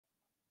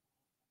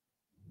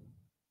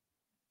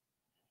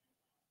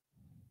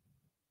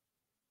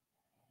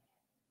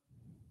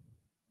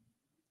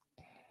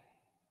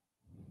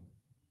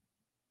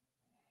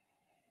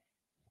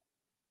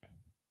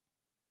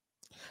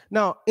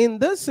Now, in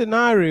this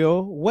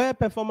scenario where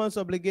performance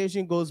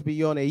obligation goes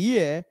beyond a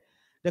year,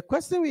 the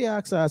question we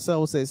ask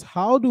ourselves is,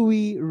 how do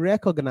we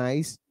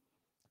recognize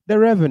the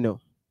revenue?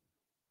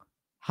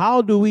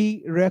 How do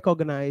we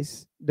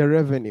recognize the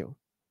revenue?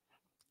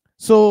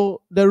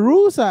 So the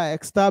rules are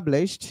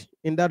established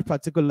in that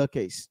particular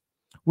case.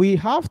 We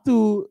have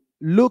to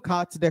look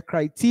at the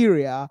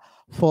criteria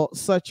for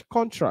such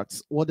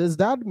contracts. What does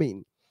that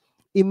mean?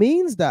 It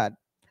means that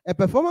a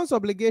performance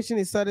obligation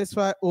is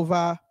satisfied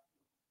over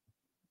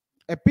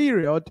a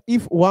period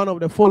if one of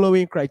the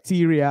following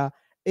criteria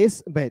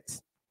is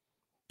met.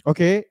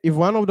 Okay, if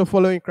one of the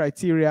following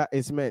criteria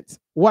is met.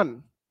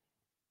 One,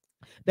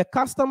 the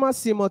customer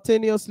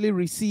simultaneously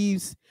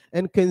receives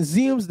and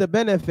consumes the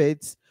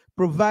benefits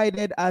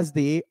provided as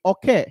they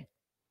occur.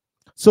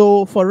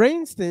 So, for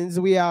instance,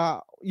 we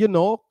are,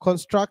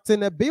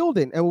 constructing a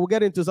building, and we'll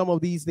get into some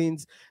of these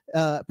things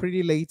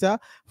pretty later.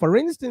 For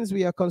instance,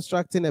 we are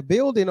constructing a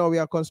building or we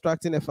are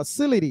constructing a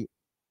facility.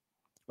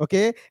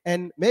 Okay,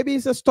 and maybe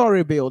it's a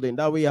story building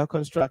that we are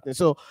constructing.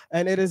 So,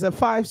 and it is a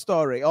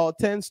 5-story or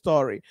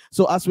 10-story.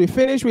 So, as we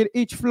finish with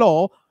each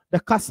floor, the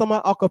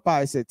customer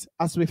occupies it.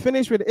 As we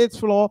finish with each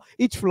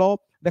floor,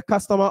 the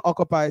customer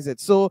occupies it.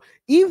 So,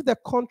 if the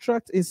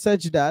contract is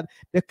such that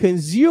the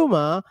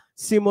consumer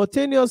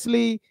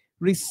simultaneously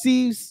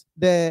receives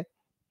the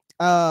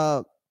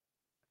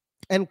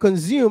and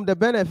consume the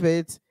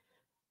benefits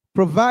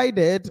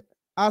provided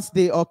as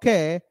they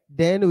occur,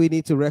 then we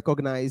need to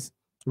recognize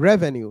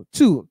revenue.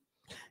 2,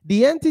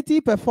 the entity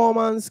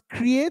performance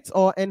creates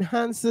or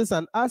enhances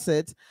an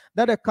asset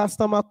that a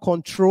customer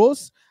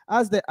controls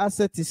as the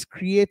asset is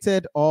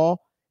created or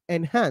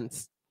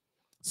enhanced.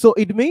 So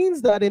it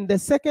means that in the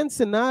second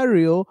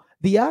scenario,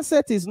 the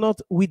asset is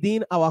not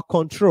within our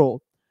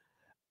control.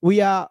 We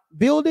are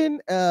building,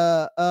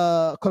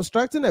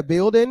 constructing a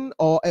building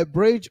or a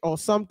bridge or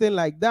something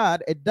like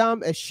that, a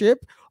dam, a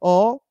ship,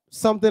 or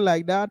something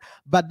like that.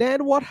 But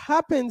then what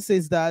happens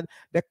is that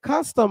the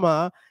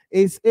customer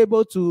is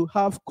able to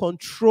have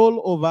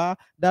control over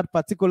that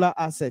particular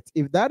asset.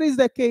 If that is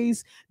the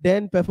case,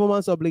 then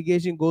performance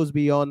obligation goes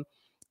beyond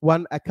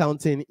 1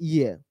 accounting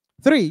year.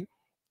 3,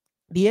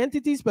 the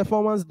entity's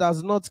performance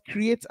does not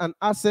create an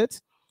asset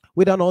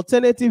with an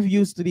alternative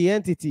use to the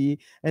entity,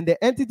 and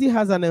the entity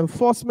has an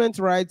enforcement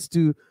right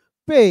to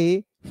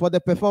pay for the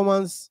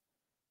performance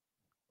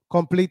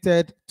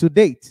completed to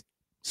date.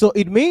 So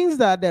it means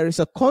that there is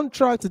a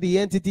contract, the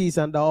entity is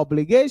under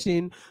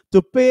obligation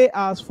to pay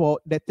us for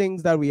the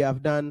things that we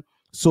have done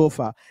so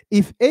far.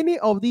 If any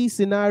of these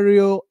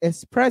scenarios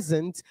is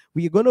present,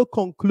 we're going to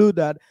conclude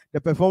that the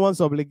performance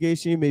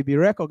obligation may be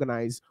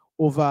recognized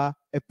over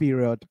a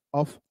period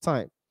of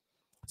time.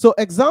 So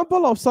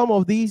example of some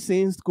of these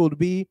things could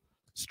be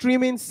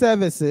streaming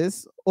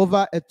services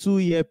over a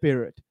 2-year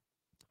period.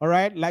 All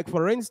right, like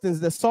for instance,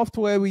 the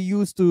software we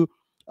use to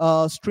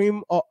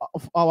stream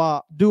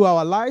do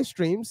our live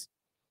streams,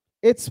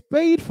 it's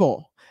paid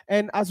for,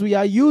 and as we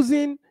are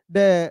using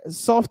the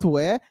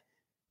software,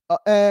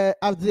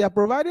 as they are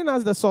providing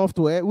us the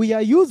software, we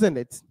are using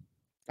it.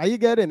 Are you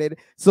getting it?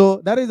 So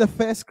that is the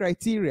first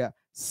criteria: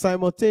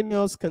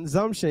 simultaneous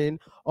consumption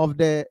of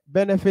the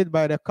benefit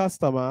by the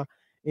customer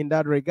in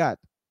that regard.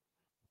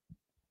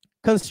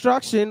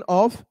 Construction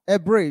of a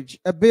bridge,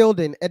 a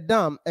building, a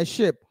dam, a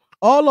ship,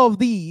 all of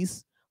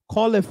these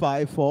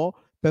qualify for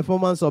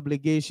performance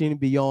obligation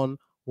beyond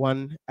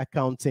 1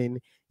 accounting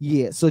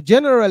year. So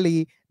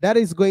generally, that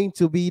is going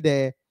to be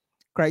the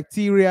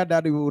criteria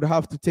that we would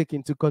have to take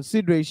into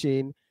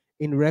consideration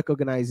in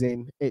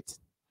recognizing it.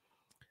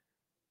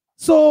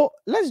 So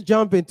let's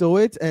jump into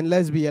it and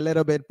let's be a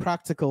little bit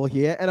practical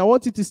here. And I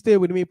want you to stay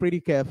with me pretty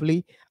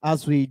carefully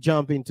as we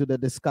jump into the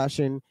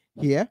discussion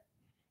here.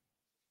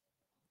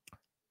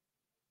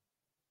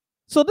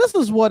 So this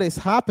is what is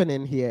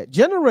happening here.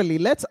 Generally,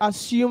 let's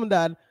assume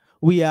that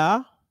we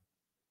are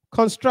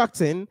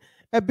constructing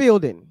a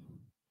building.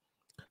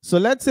 So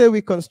let's say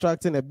we're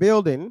constructing a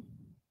building.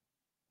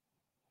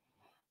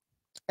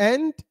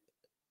 And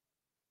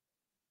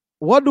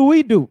what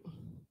do?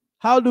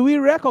 How do we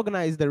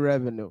recognize the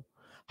revenue?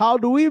 How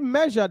do we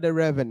measure the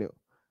revenue?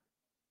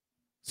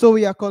 So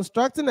we are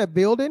constructing a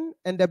building,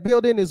 and the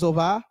building is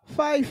over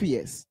 5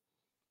 years.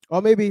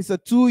 Or maybe it's a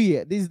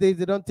 2-year. These days,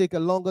 they don't take a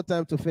longer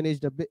time to finish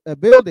the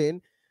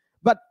building,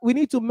 but we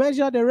need to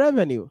measure the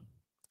revenue.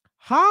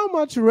 How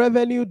much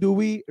revenue do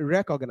we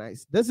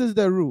recognize? This is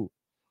the rule.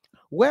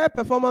 Where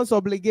performance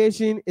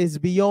obligation is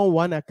beyond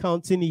 1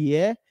 accounting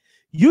year,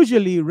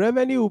 usually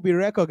revenue will be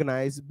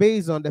recognized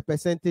based on the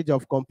percentage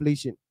of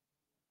completion.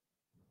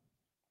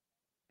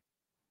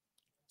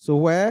 So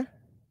where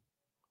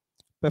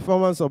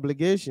performance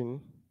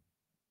obligation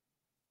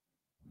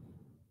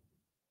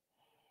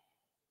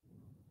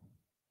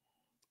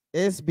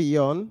is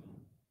beyond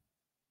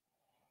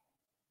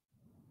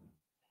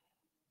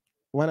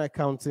 1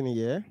 accounting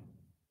year,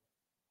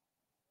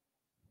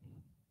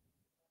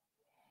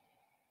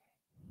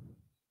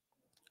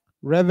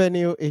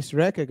 revenue is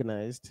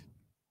recognized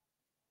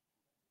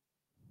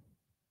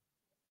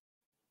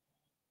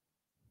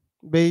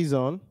based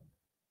on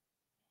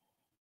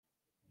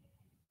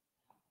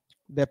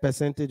the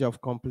percentage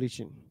of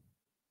completion.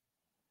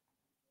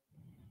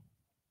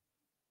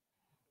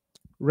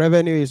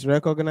 Revenue is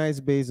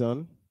recognized based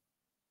on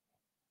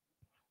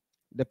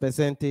the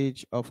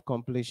percentage of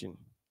completion.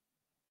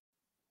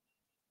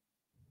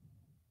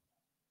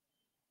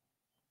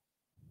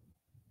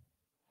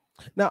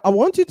 Now, I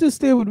want you to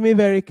stay with me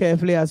very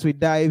carefully as we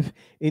dive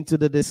into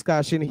the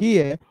discussion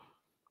here.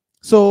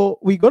 So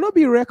we're going to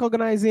be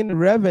recognizing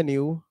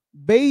revenue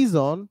based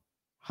on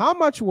how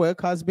much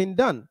work has been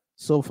done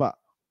so far.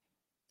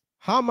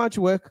 How much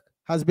work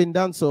has been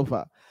done so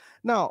far.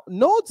 Now,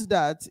 note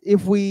that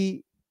if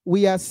we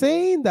are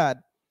saying that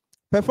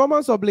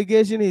performance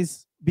obligation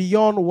is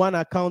beyond one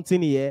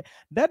accounting year,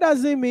 that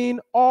doesn't mean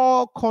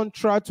all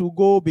contracts will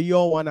go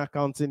beyond one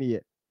accounting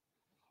year.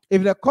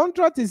 If the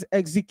contract is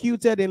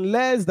executed in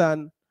less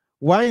than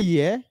 1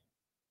 year,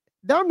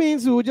 that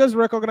means we will just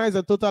recognize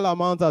the total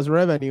amount as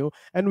revenue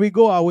and we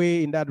go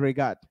away in that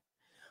regard.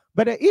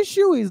 But the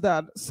issue is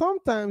that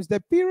sometimes the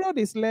period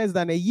is less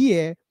than a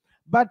year,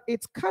 but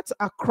it's cut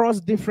across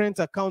different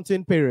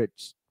accounting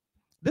periods.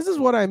 This is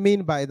what I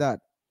mean by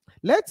that.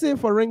 Let's say,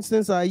 for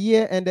instance, our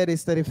year ended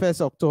is 31st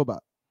October.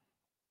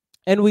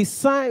 And we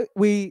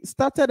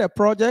started a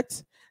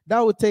project that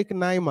would take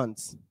 9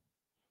 months.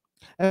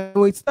 And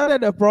we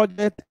started a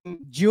project in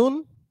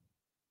June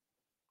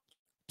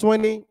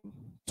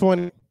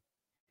 2020.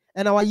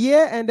 And our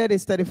year ended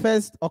is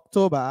 31st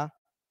October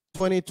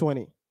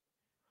 2020.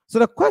 So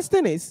the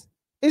question is,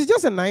 it's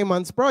just a 9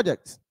 months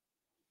project.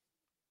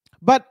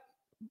 But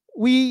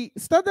we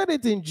started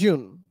it in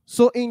June.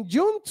 So in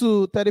June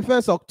to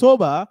 31st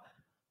October,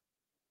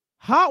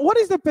 what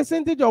is the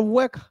percentage of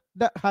work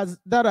that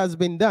has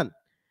been done?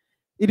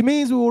 It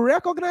means we will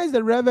recognize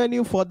the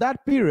revenue for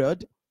that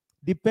period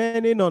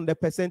depending on the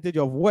percentage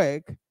of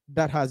work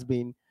that has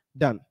been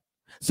done.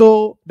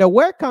 So the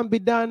work can be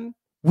done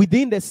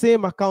within the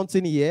same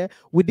accounting year,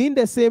 within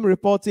the same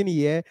reporting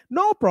year,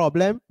 no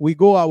problem. We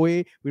go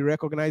away, we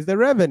recognize the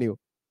revenue.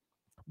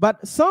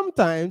 But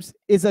sometimes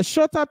it's a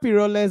shorter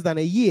period, less than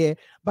a year,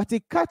 but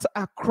it cuts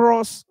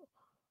across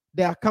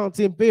the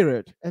accounting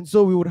period. And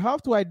so we would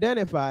have to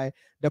identify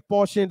the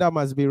portion that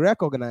must be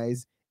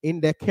recognized in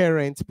the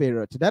current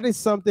period. That is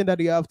something that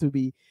you have to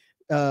be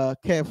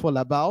careful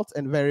about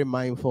and very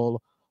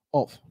mindful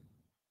of.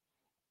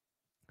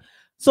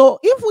 So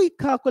if we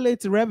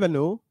calculate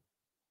revenue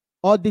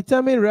or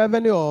determine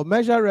revenue or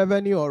measure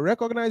revenue or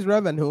recognize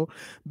revenue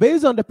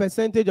based on the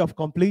percentage of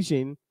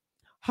completion,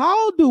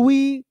 how do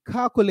we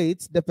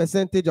calculate the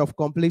percentage of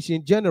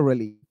completion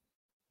generally?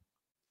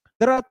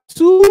 There are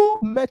two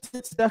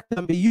methods that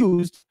can be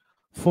used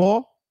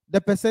for the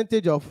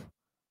percentage of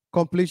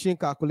completion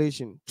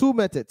calculation. Two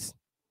methods.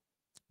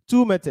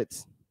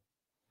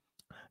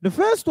 The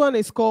first one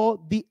is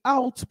called the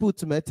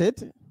output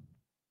method.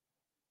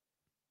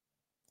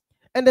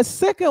 And the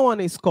second one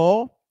is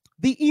called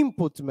the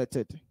input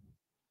method.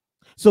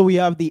 So we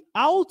have the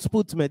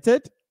output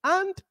method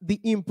and the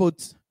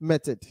input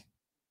method.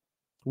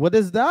 What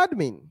does that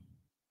mean?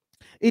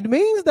 It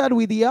means that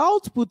with the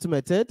output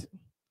method,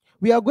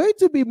 we are going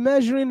to be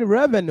measuring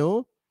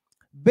revenue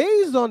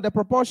based on the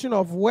proportion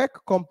of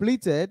work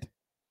completed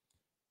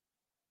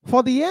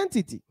for the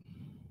entity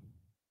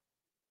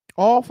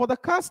or for the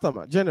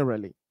customer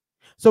generally.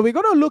 So we're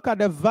going to look at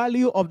the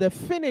value of the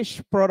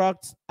finished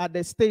product at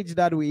the stage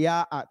that we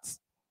are at.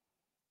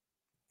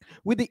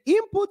 With the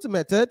input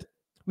method,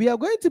 we are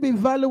going to be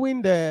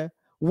valuing the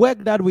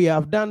work that we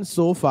have done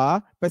so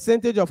far,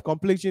 percentage of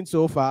completion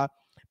so far,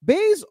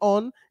 based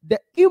on the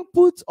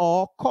input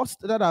or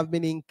cost that have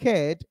been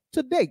incurred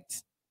to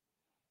date.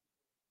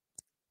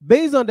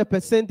 Based on the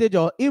percentage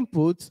or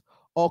input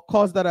or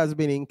cost that has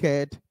been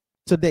incurred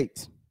to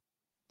date.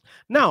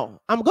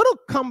 Now, I'm going to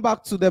come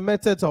back to the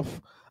method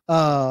of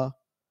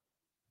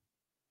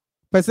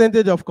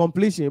percentage of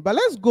completion, but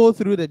let's go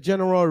through the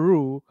general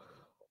rule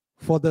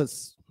for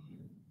this.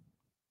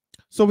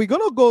 So we're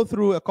going to go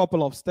through a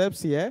couple of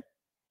steps here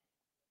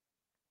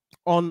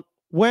on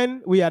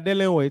when we are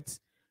dealing with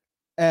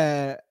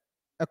a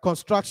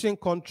construction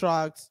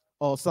contract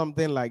or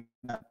something like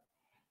that.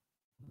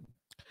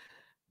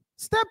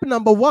 Step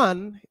number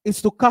one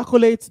is to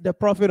calculate the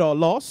profit or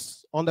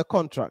loss on the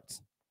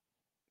contract.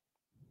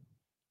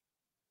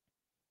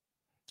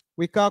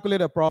 We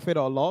calculate a profit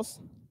or loss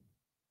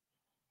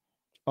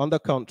on the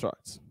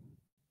contract.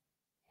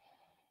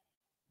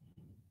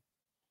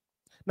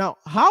 Now,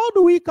 how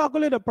do we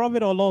calculate a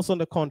profit or loss on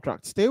the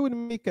contract? Stay with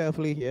me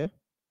carefully here.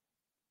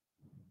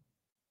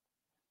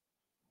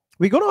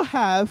 We're going to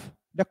have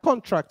the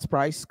contract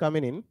price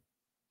coming in,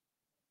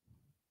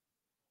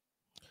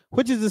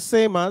 which is the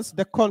same as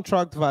the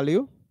contract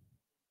value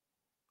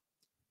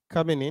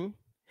coming in.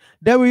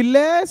 Then we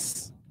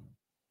less,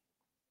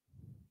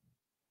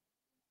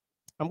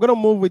 I'm going to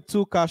move with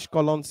two cash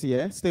columns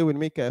here. Stay with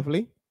me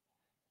carefully.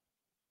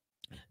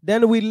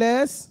 Then we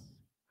less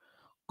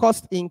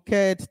cost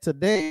incurred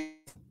today.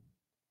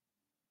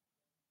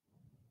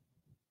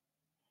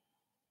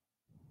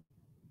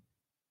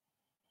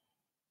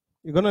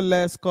 You're going to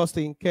less cost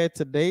incurred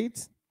to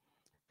date.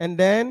 And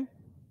then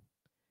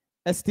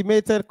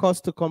estimated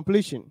cost to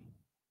completion.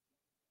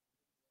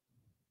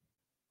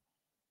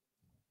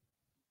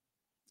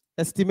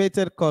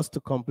 Estimated cost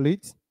to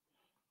complete.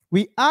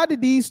 We add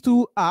these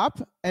two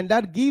up, and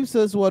that gives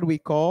us what we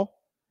call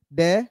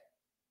the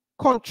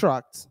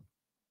contract,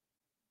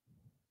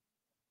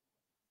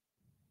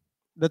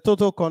 the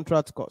total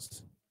contract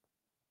cost.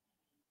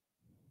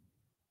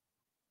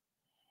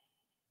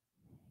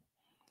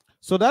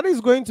 So that is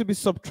going to be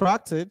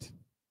subtracted.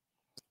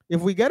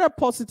 If we get a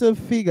positive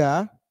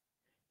figure,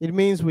 it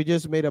means we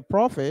just made a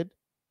profit.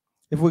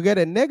 If we get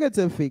a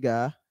negative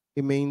figure,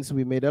 it means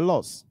we made a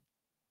loss.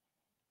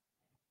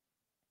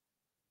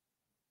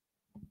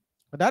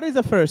 That is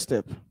the first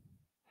step.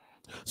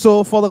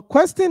 So for the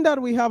question that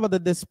we have at the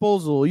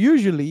disposal,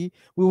 usually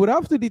we would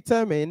have to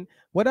determine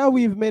whether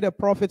we've made a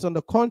profit on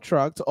the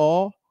contract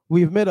or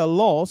we've made a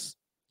loss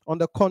on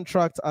the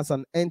contract as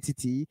an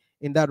entity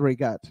in that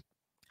regard.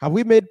 Have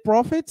we made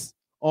profits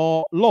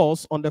or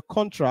loss on the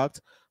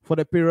contract for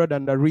the period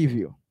under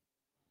review?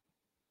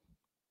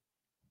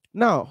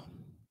 Now,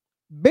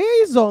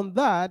 based on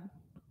that,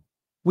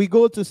 we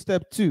go to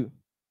step 2.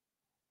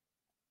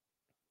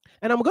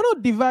 And I'm going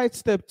to divide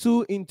step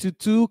 2 into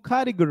 2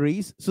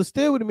 categories, so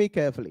stay with me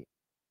carefully.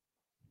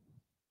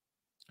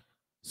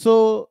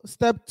 So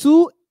step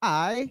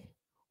 2I,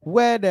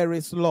 where there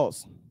is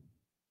loss.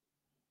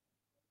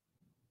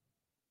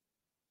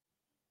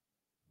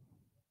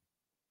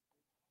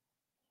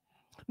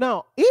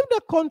 Now, if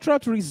the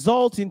contract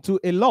results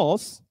into a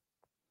loss,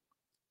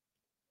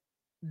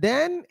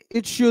 then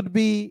it should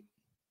be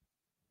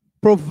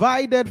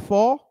provided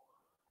for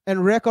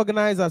and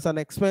recognized as an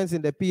expense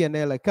in the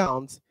P&L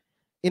account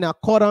in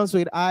accordance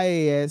with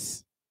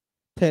IAS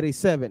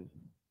 37.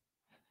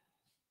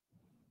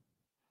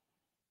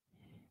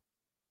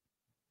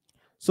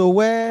 So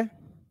where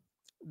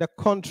the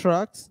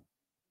contract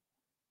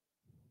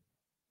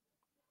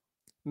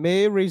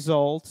may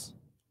result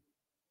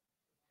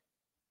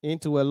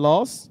into a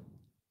loss,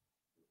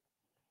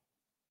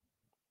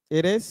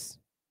 it is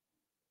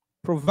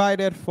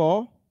provided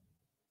for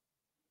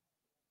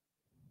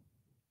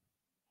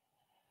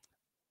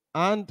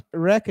and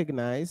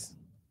recognized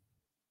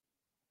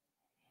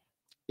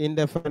in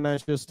the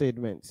financial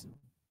statements.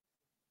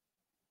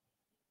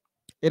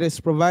 It is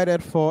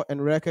provided for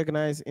and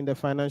recognized in the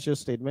financial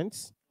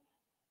statements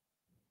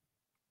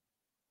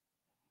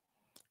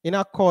in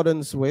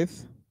accordance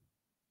with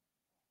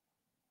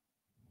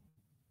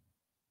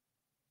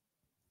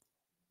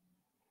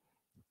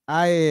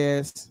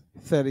IAS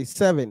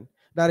 37.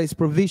 That is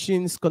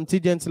provisions,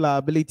 contingent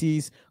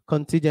liabilities,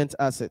 contingent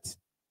assets.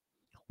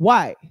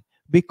 Why?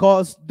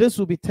 Because this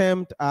will be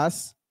termed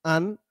as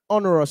an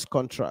onerous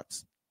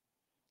contract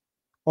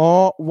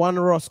or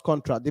onerous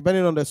contract,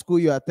 depending on the school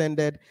you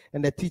attended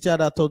and the teacher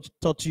that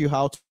taught you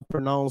how to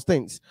pronounce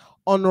things.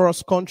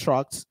 Onerous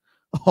contracts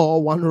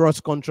or onerous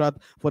contract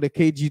for the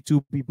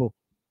KG2 people.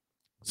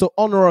 So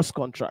onerous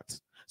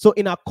contracts. So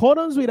in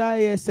accordance with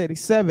IAS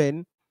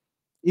 37,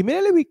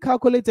 immediately we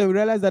calculate and we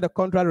realize that the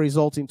contract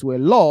results into a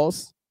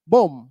loss.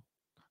 Boom.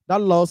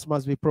 That loss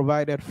must be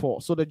provided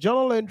for. So the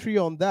journal entry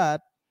on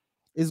that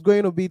is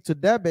going to be to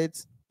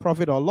debit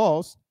profit or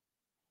loss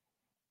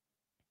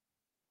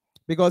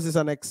because it's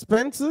an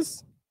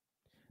expenses.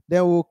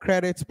 Then we'll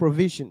credit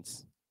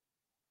provisions.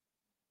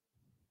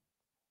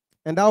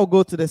 And that will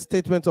go to the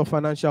statement of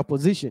financial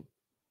position.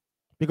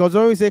 Because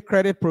when we say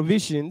credit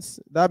provisions,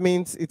 that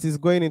means it is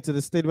going into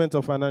the statement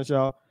of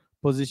financial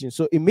position.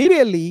 So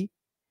immediately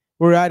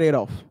we write it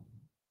off.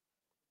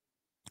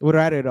 We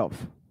write it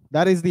off.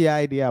 That is the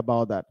idea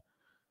about that.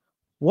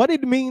 What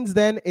it means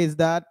then is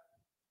that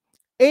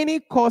any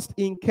cost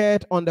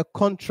incurred on the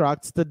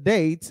contract to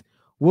date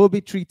will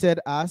be treated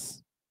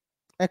as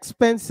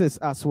expenses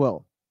as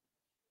well.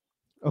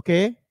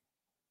 Okay?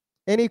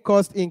 Any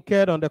cost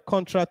incurred on the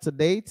contract to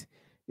date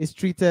is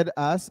treated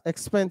as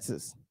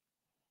expenses.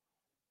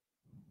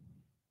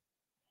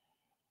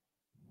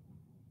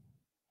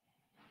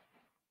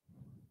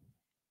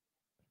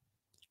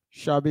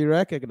 Shall be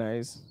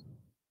recognized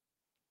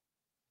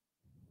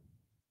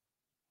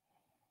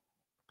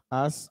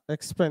as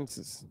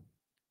expenses.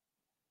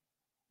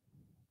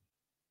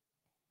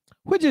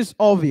 Which is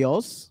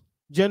obvious,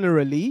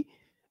 generally,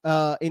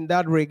 in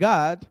that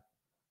regard,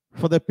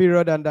 for the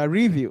period under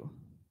review.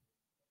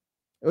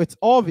 It's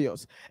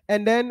obvious.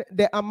 And then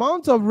the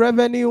amount of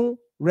revenue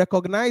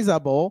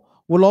recognizable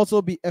will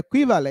also be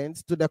equivalent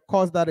to the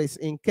cost that is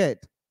incurred.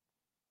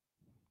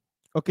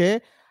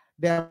 Okay?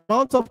 The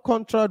amount of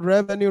contract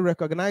revenue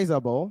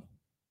recognizable,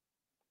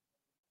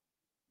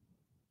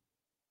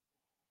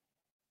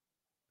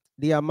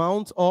 the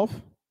amount of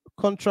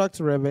contract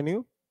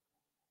revenue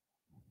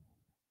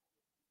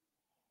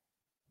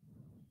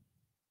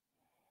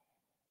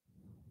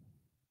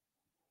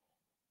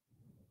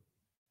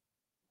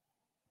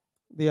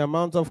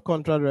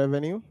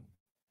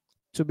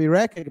to be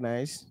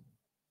recognized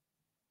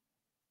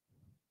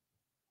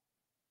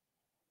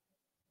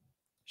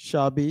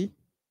shall be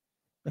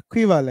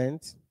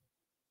equivalent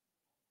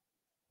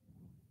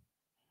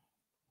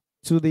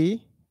to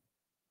the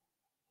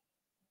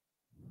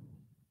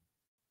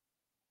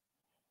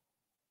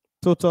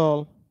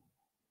total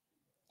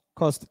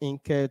cost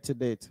incurred to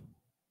date.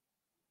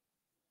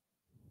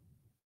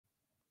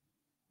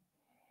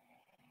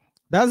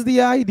 That's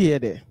the idea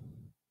there.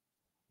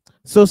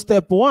 So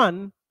step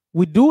one,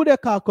 we do the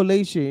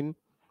calculation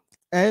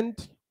and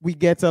we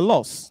get a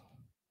loss.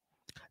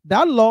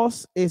 That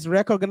loss is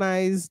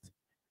recognized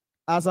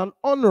as an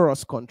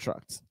onerous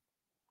contract.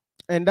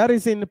 And that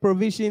is in the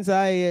provisions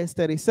IAS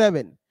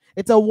 37.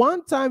 It's a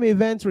one-time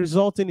event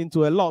resulting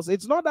into a loss.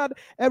 It's not that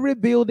every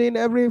building,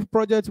 every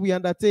project we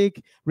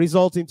undertake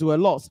results into a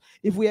loss.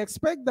 If we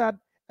expect that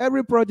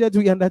every project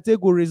we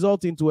undertake will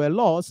result into a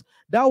loss,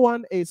 that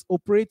one is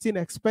operating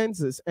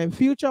expenses. And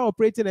future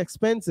operating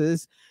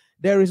expenses,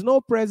 there is no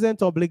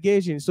present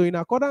obligation. So in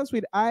accordance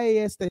with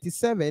IAS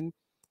 37,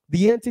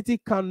 the entity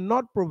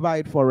cannot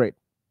provide for it.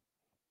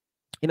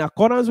 In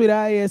accordance with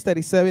IAS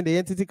 37, the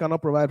entity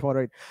cannot provide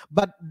for it.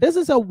 But this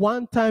is a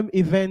one-time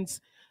event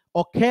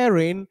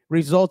occurring,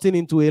 resulting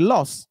into a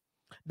loss.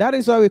 That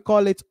is why we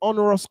call it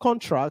onerous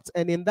contract.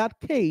 And in that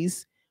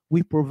case,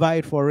 we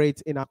provide for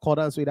it in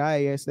accordance with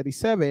IAS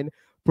 37,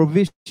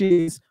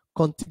 provisions,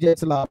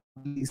 contingent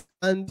liabilities,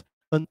 and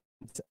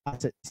contingent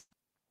assets.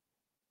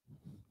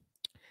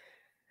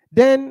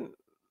 Then,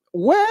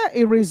 where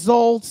it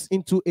results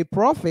into a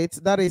profit,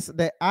 that is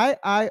the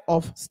II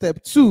of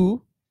step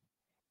 2,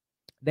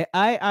 the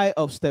II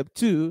of step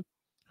 2,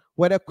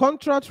 where the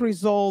contract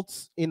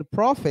results in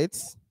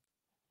profits.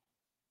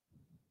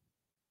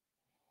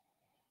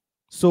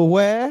 So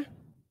where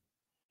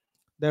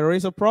there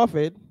is a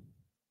profit,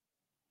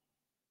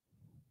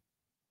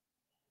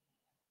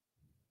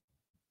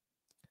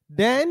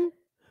 then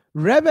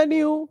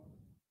revenue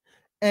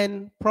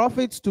and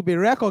profits to be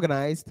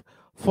recognized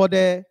for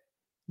the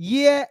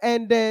year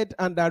ended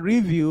under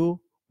review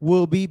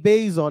will be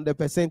based on the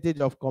percentage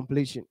of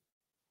completion.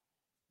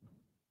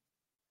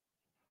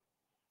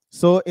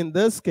 So in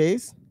this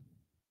case,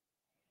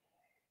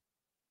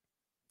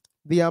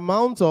 the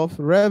amount of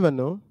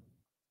revenue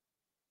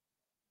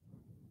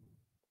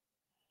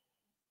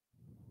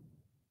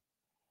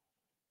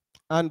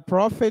and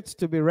profits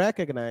to be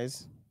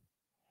recognized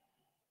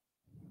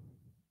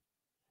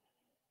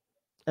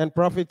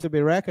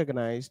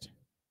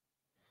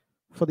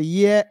for the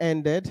year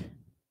ended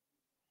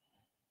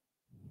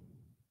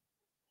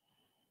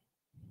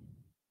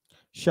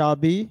shall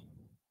be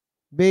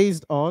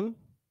based on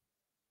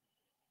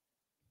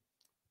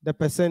the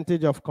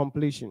percentage of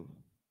completion.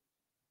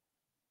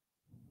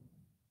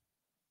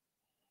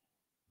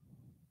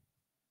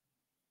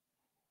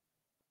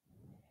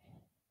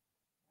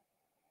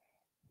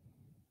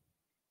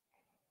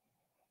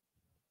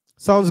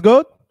 Sounds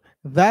good?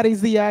 That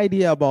is the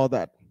idea about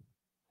that.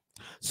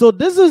 So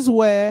this is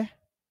where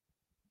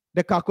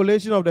the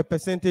calculation of the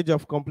percentage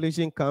of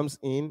completion comes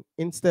in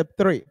step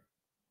 3.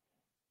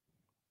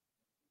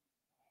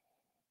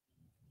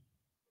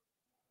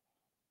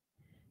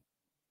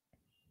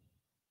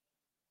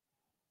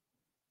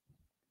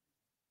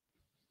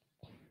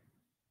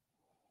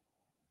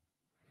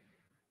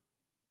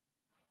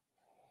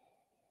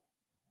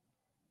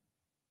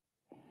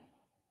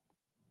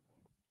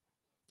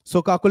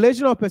 So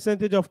calculation of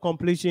percentage of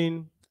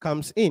completion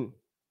comes in.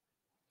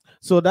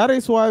 So that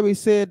is why we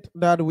said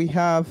that we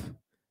have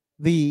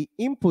the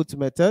input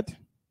method.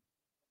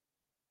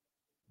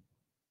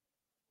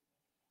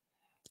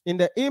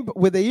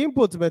 With the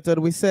input method,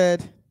 we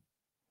said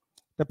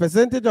the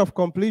percentage of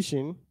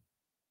completion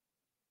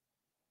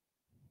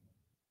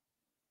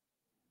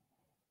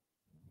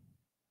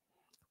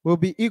will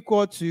be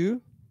equal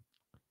to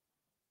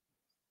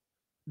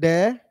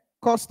the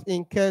cost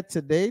incurred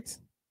to date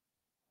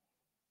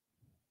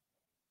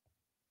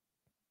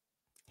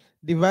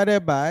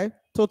divided by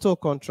total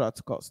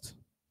contract cost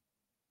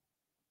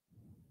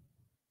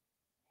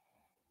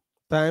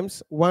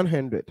times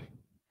 100.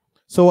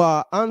 So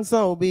our answer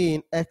will be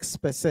in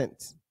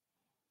X%.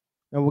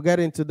 And we'll get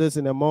into this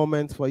in a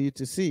moment for you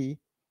to see.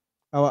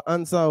 Our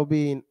answer will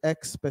be in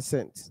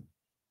X%.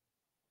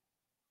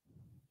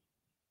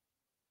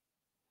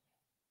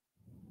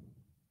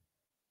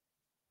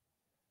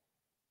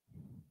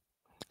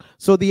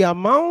 So the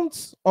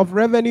amount of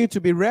revenue to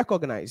be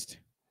recognized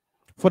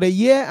for the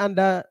year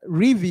under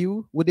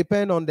review will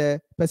depend on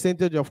the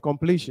percentage of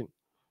completion.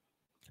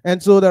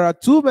 And so there are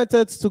two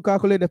methods to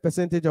calculate the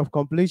percentage of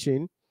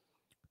completion.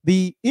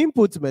 The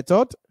input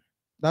method,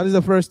 that is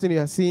the first thing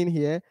you are seeing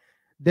here.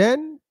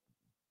 Then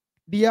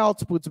the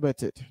output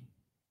method.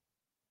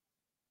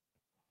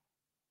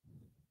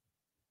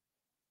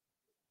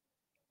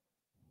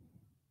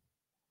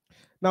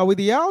 Now with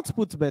the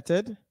output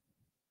method,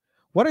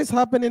 what is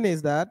happening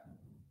is that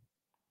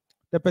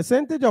the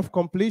percentage of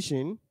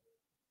completion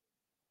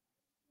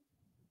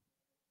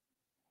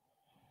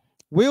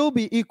will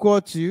be equal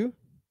to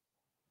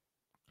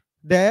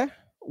the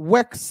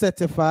work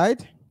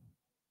certified,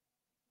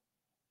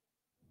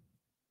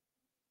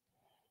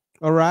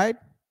 all right,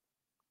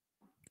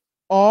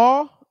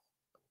 or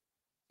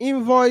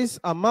invoice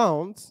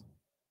amount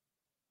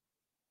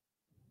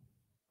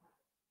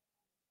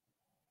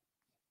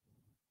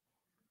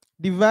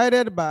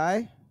divided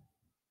by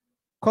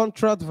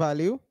contract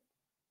value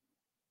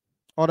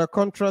or the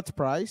contract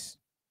price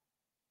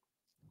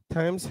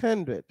times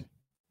 100.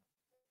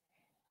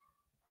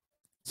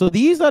 So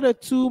these are the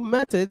two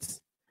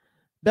methods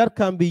that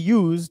can be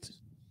used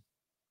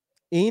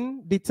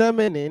in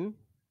determining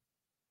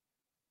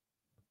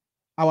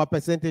our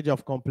percentage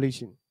of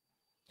completion.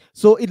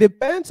 So it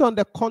depends on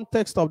the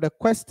context of the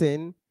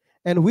question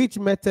and which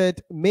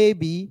method may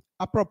be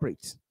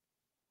appropriate.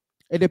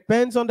 It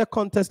depends on the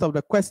context of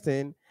the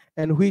question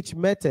and which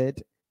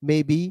method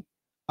may be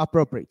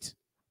appropriate.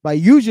 But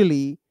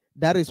usually,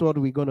 that is what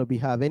we're going to be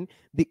having,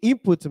 the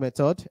input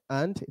method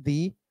and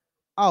the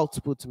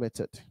output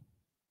method.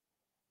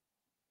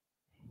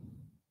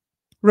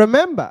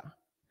 Remember,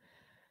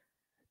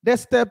 the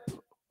step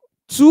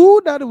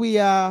 2 that we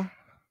are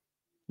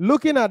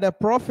looking at the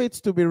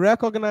profits to be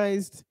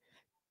recognized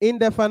in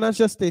the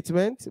financial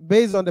statement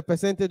based on the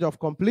percentage of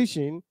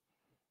completion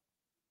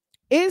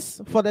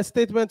is for the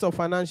statement of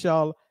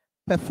financial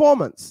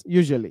performance,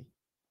 usually.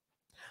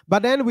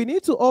 But then we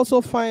need to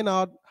also find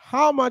out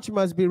how much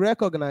must be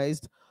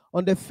recognized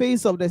on the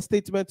face of the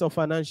statement of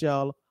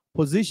financial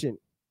position.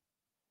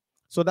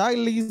 So that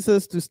leads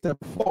us to step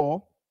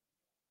 4.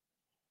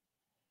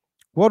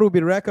 What will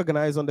be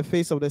recognized on the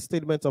face of the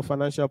statement of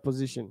financial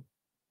position?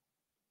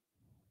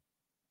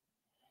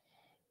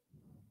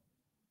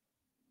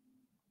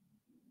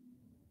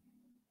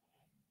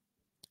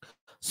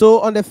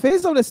 So on the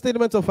face of the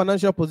statement of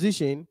financial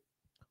position,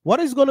 what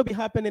is going to be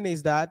happening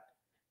is that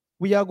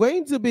we are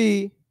going to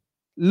be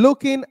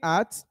looking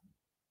at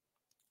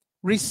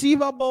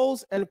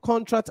receivables and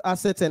contract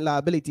assets and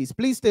liabilities.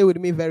 Please stay with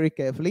me very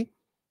carefully.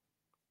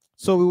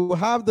 So we will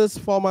have those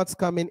formats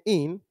coming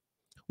in.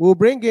 We'll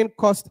bring in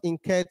cost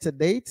incurred to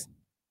date.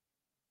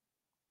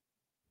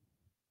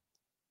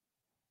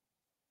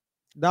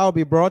 That will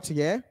be brought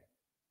here.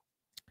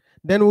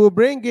 Then we'll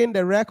bring in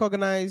the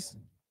recognized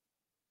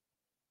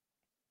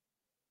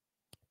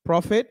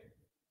profit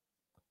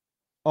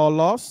or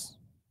loss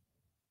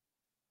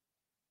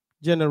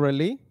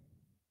generally.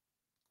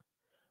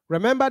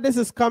 Remember, this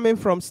is coming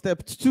from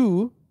step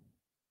 2.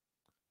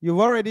 You've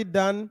already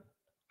done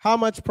how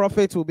much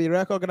profit will be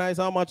recognized,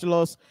 how much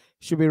loss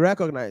should be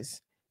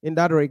recognized in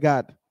that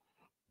regard.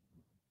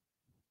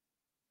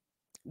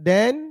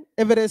 Then,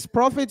 if it is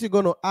profit, you're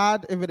going to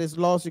add. If it is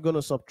loss, you're going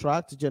to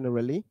subtract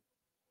generally.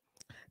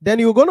 Then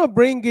you're going to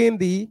bring in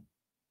the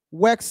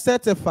work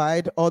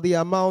certified or the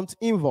amount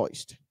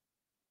invoiced.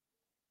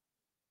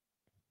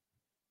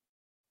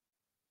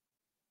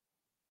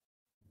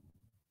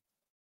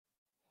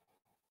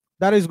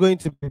 That is going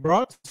to be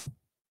brought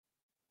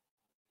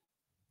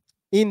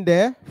in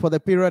there for the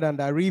period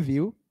under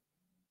review.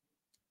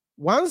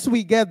 Once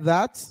we get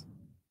that,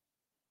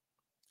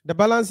 the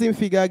balancing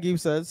figure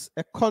gives us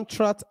a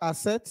contract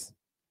asset,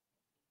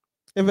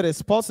 if it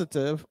is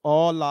positive,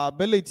 or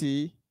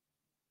liability,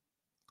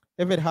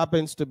 if it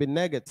happens to be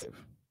negative.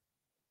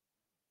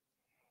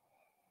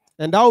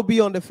 And that will be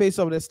on the face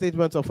of the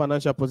statement of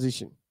financial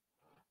position.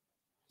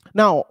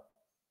 Now,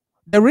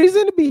 the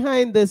reason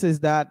behind this is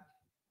that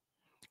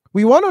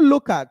we want to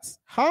look at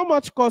how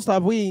much cost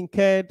have we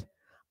incurred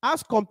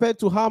as compared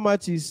to how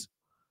much is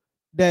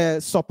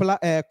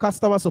the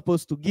customer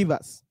supposed to give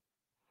us.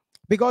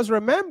 Because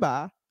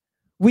remember,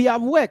 we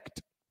have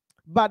worked,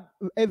 but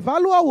a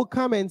valuer will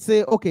come and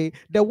say, okay,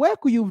 the work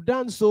you've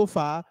done so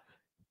far,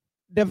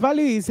 the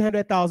value is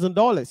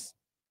 $100,000.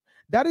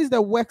 That is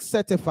the work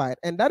certified,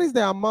 and that is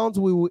the amount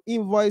we will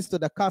invoice to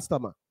the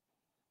customer.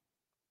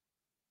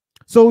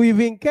 So we've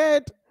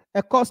incurred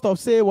a cost of,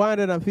 say,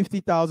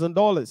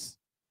 $150,000.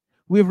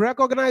 We've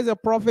recognized a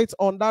profit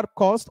on that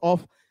cost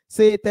of,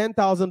 say,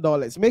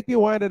 $10,000, making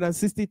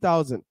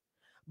 $160,000.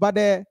 But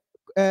the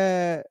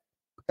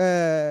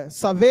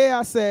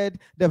surveyor said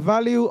the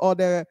value, or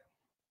the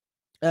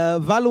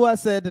valuer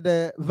said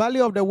the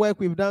value of the work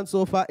we've done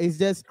so far is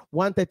just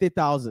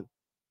 $130,000.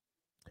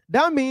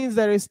 That means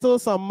there is still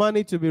some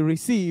money to be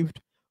received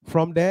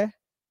from the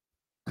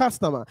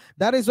customer.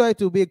 That is why it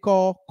will be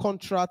called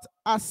contract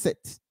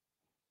asset.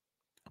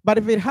 But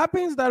if it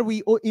happens that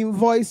we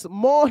invoice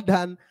more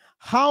than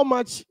how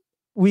much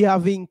we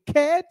have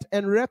incurred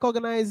and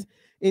recognized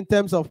in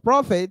terms of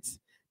profits,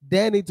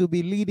 then it will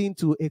be leading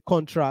to a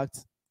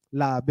contract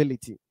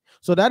liability.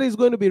 So that is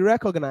going to be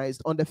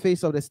recognized on the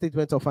face of the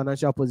statement of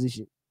financial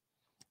position.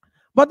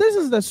 But this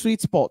is the sweet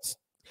spot.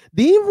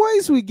 The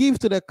invoice we give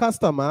to the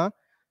customer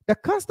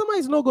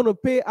is not going to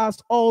pay us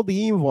all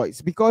the invoice,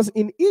 because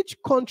in each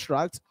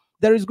contract,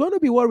 there is going to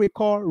be what we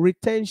call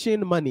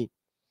retention money.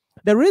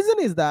 The reason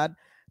is that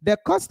the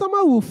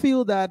customer will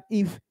feel that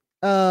if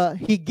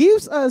he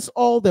gives us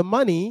all the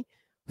money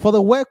for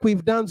the work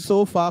we've done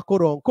so far,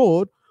 quote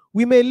unquote,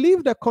 we may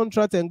leave the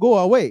contract and go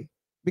away,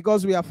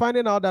 because we are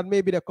finding out that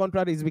maybe the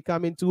contract is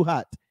becoming too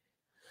hard.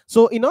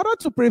 So in order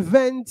to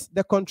prevent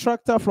the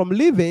contractor from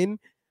leaving,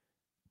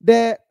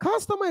 the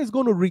customer is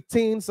going to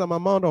retain some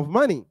amount of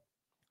money.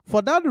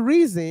 For that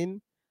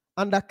reason,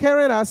 under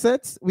current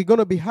assets, we're going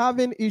to be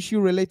having issue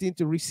relating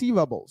to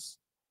receivables.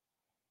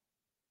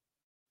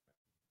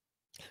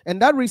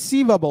 And that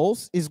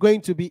receivables is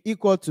going to be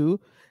equal to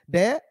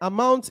the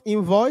amount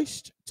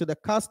invoiced to the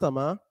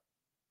customer,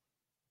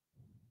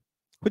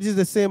 which is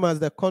the same as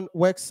the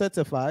work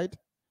certified,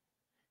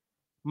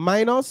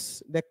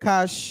 minus the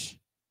cash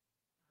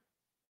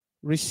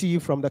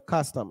received from the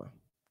customer.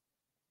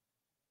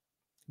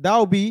 That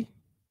will be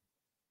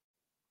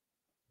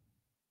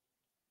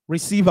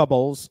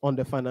receivables on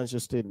the financial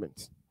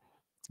statement.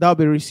 That will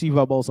be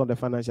receivables on the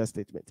financial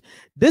statement.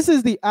 This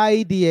is the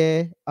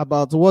idea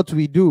about what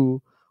we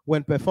do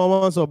when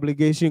performance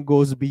obligation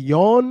goes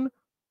beyond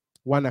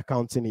one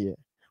accounting year.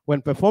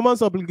 When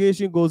performance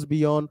obligation goes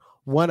beyond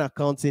one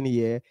accounting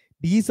year,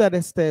 these are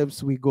the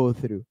steps we go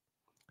through.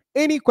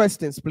 Any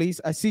questions, please?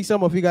 I see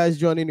some of you guys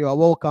joining. You are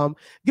welcome.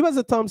 Give us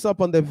a thumbs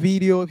up on the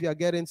video if you are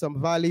getting some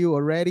value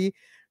already.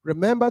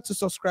 Remember to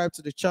subscribe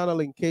to the channel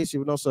in case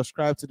you've not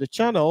subscribed to the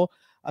channel.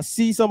 I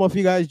see some of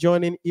you guys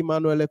joining.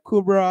 Emmanuel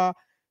Kubra,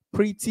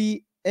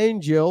 Pretty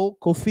Angel,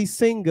 Kofi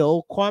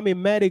Single, Kwame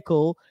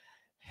Medical,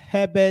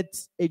 Herbert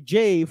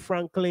J.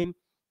 Franklin,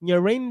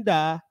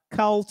 Nyarinda,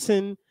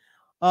 Carlton,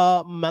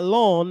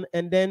 Malone,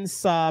 and then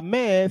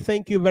Sameh.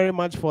 Thank you very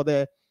much for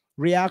the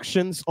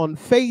reactions on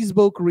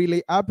Facebook.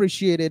 Really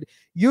appreciated.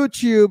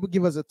 YouTube,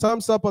 give us a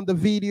thumbs up on the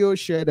video,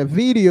 share the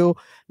video.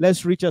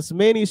 Let's reach as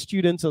many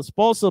students as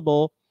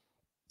possible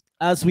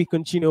as we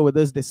continue with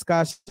this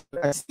discussion.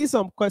 I see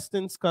some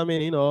questions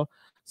coming,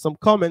 some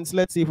comments.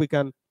 Let's see if we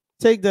can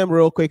take them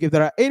real quick. If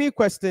there are any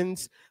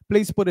questions,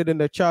 please put it in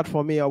the chat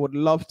for me. I would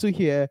love to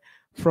hear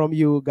from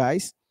you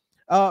guys.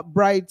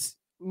 Bright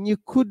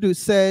Nyukudu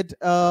said,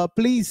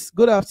 please,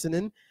 good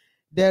afternoon.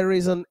 There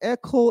is an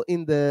echo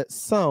in the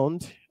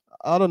sound.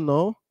 I don't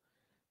know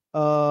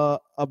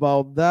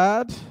about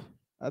that.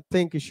 I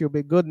think it should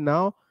be good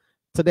now.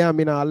 Today I'm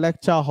in our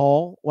lecture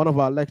hall, one of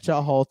our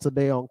lecture halls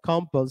today on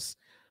campus.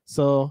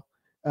 So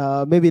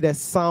maybe the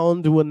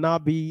sound will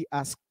not be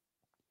as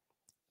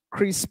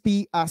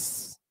crispy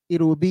as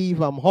it will be if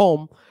I'm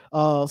home.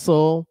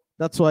 So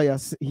that's why you're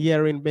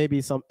hearing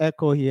maybe some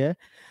echo here.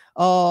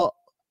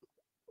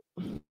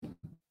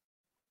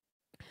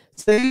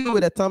 Stay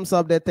with a thumbs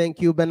up there.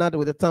 Thank you. Bernard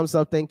with a thumbs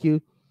up. Thank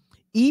you.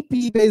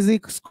 EP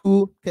Basic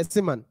School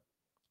Kesiman.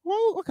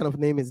 Well, what kind of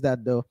name is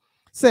that though?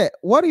 Say,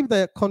 what if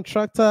the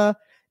contractor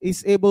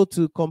is able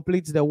to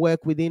complete the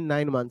work within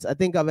 9 months? I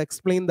think I've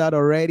explained that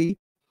already,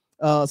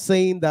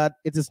 saying that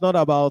it is not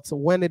about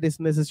when it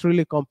is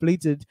necessarily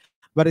completed,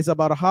 but it's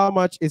about how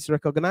much is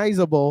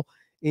recognizable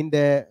in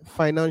the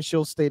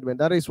financial statement.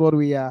 That is what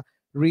we are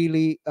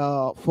really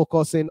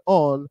focusing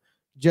on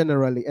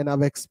generally. And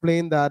I've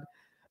explained that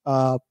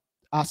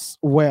as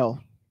well.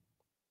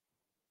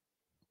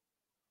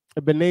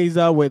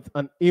 Ebenezer with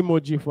an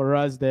emoji for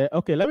us there.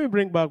 Okay, let me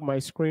bring back my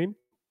screen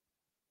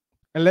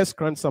and let's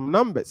crunch some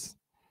numbers.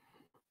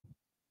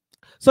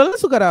 So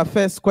let's look at our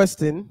first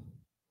question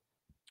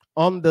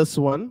on this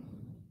one.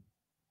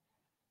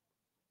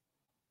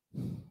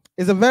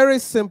 It's a very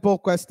simple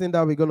question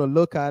that we're going to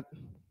look at.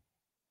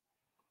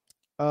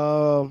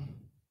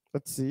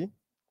 Let's see.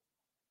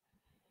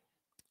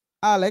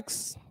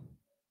 Alex,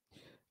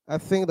 I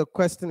think the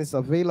question is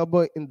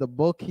available in the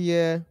book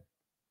here.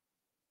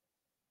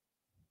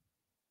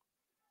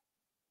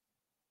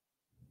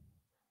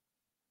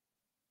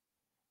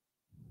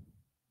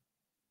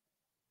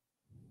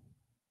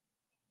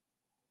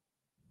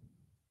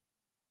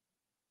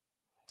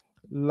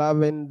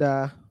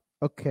 Lavender.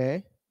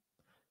 Okay.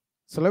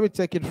 So let me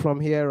take it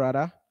from here,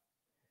 rather.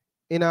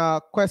 In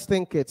our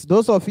question kits,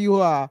 those of you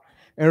who are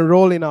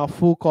enrolled in our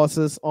full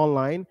courses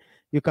online,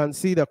 you can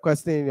see the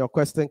question in your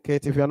question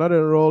kit. If you're not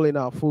enrolled in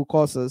our full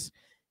courses,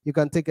 you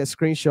can take a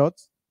screenshot.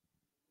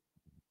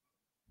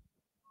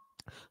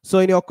 So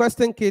in your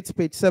question kit,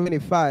 page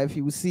 75,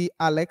 you will see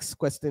Alex,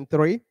 question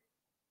 3.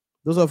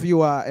 Those of you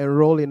who are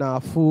enrolled in our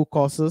full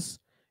courses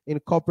in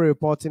corporate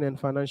reporting and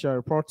financial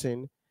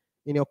reporting,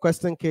 in your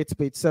question kit,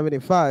 page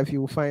 75,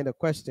 you will find a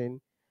question.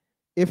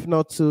 If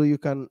not so, you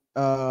can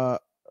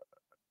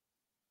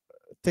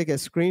take a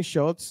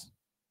screenshot.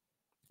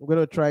 I'm going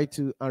to try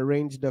to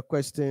arrange the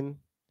question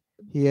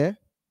here.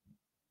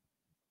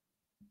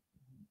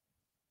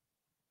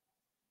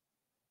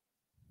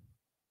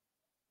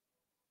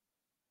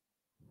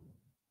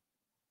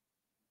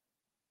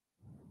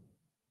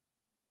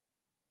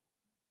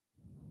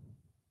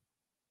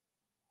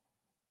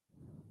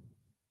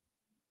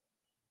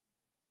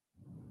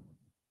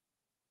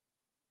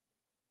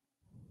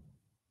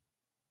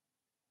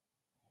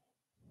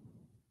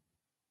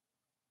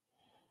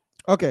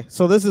 Okay,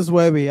 so this is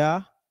where we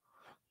are,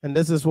 and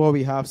this is what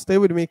we have. Stay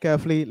with me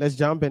carefully. Let's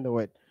jump into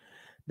it.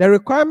 The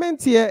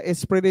requirement here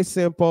is pretty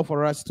simple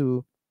for us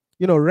to,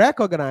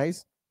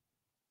 recognize.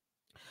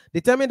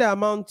 Determine the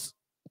amount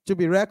to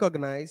be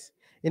recognized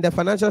in the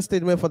financial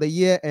statement for the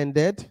year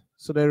ended.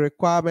 So the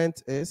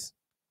requirement is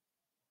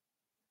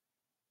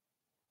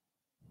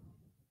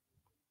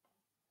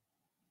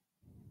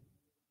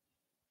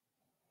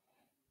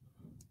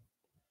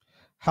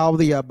how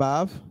the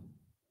above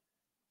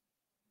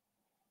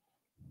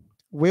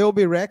will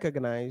be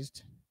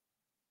recognized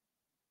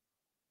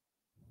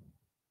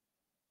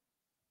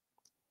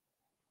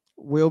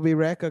will be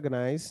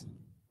recognized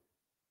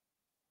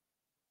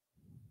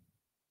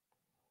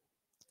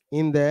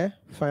in the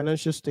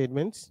financial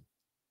statements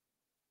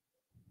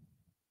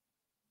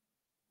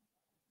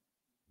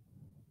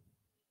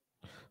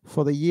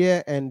for the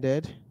year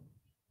ended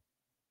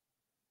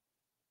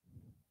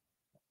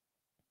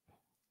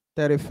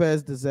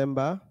 31st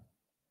December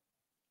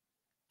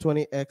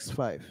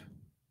 20x5.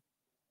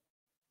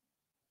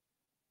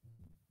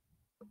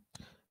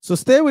 So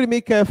stay with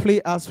me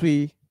carefully as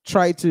we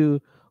try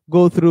to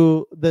go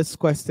through this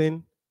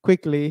question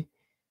quickly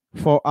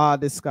for our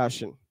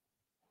discussion.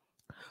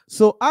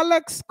 So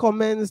Alex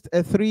commenced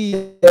a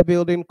 3-year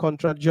building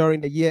contract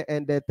during the year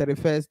ended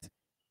 31st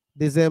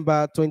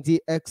December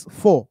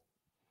 20x4.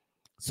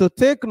 So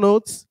take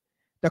notes,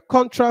 the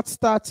contract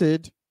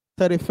started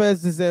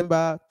 31st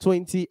December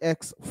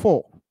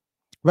 20x4.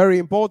 Very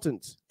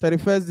important,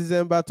 31st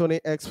December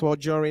 20x4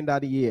 during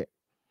that year.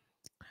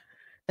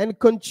 And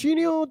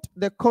continued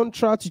the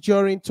contract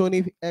during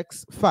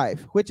 20x5,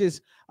 which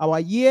is our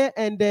year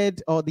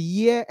ended, or the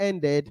year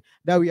ended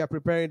that we are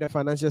preparing the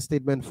financial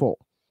statement for.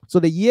 So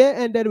the year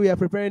ended we are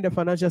preparing the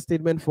financial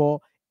statement for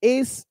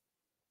is,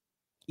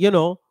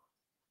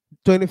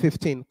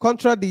 2015.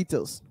 Contract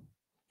details.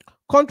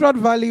 Contract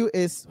value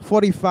is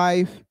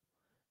 $45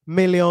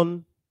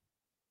 million.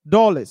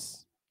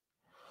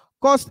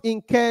 Cost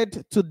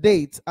incurred to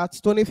date at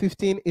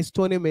 2015 is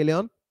 $20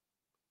 million.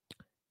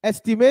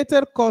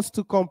 Estimated cost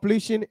to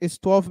completion is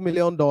 $12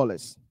 million.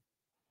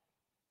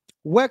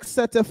 Work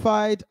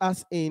certified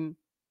as in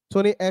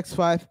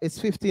 20x5 is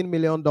 $15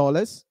 million.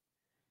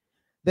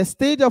 The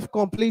stage of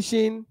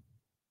completion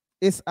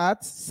is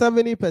at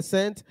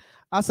 70%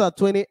 as at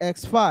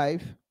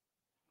 20x5.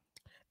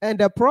 And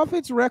the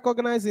profits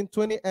recognized in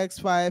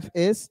 20x5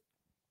 is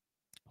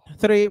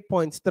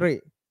 3.3.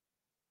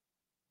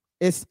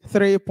 It's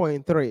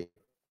 3.3.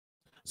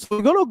 So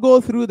we're going to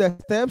go through the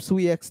steps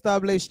we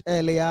established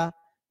earlier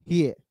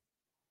here.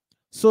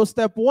 So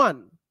step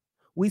 1,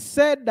 we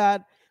said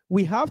that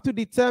we have to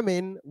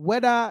determine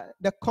whether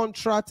the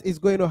contract is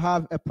going to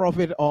have a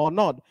profit or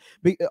not,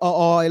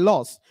 or a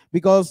loss,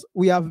 because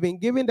we have been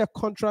given the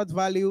contract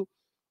value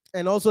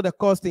and also the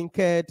cost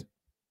incurred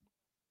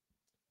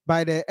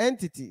by the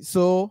entity.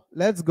 So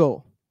let's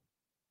go.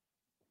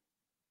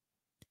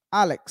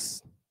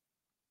 Alex.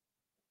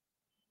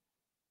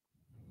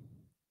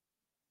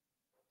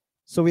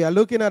 So we are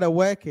looking at the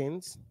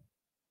workings.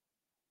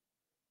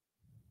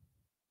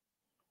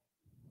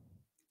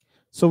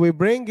 So we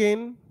bring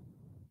in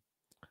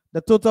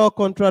the total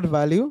contract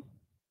value.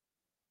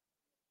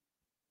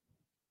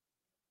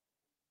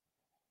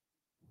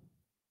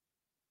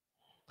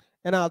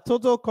 And our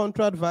total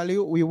contract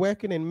value, we're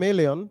working in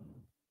million,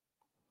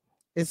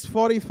 is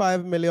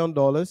 $45 million.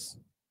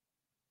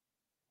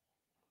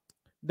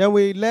 Then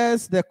we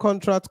less the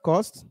contract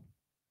cost.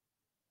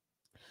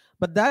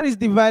 But that is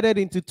divided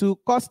into 2,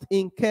 cost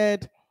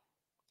incurred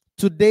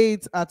to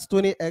date at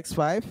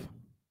 20x5.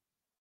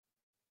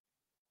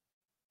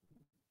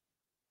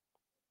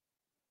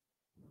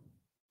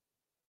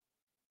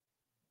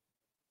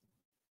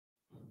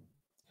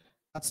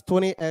 That's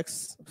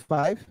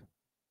 20x5.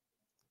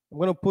 I'm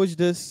going to push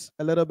this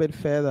a little bit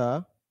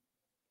further.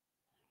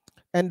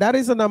 And that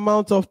is an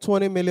amount of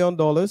 $20 million.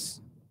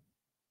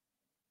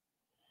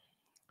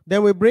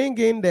 Then we bring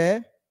in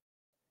the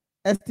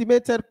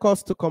estimated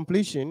cost to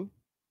completion.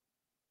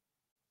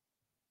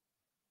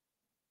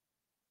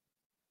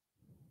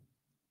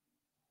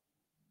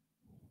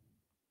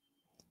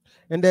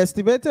 And the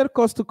estimated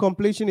cost to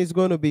completion is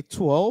going to be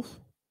 12.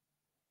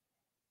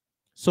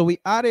 So we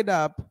add it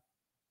up.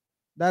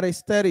 That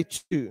is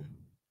 32.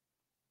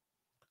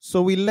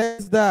 So we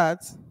less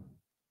that,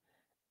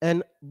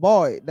 and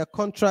boy, the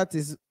contract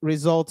is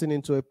resulting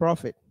into a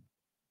profit.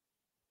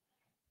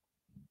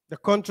 The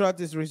contract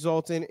is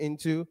resulting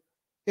into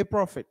a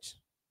profit.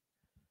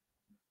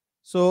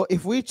 So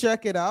if we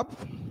check it up,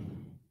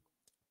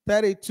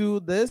 32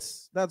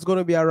 that's going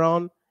to be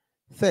around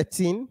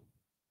 13.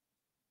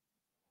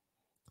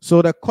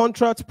 So the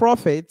contract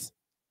profit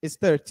is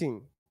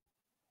 13.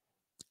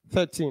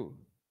 13.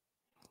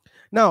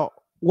 Now,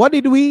 what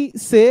did we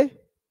say?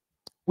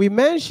 We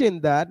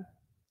mentioned that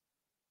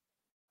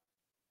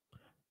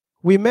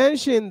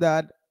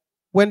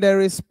when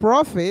there is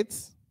profit,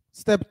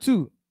 step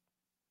 2,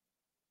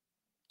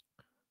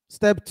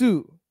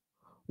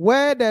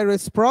 where there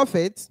is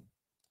profit,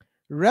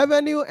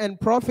 revenue and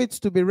profits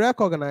to be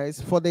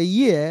recognized for the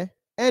year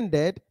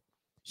ended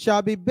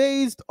shall be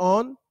based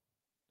on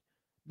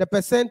the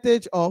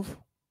percentage of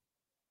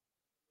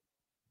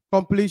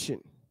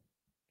completion.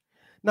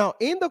 Now,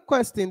 in the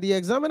question, the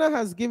examiner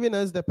has given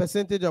us the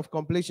percentage of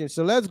completion.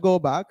 So let's go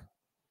back.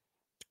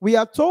 We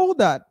are told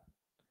that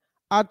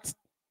at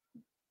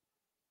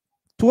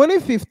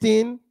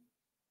 2015,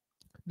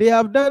 they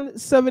have done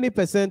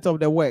 70% of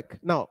the work.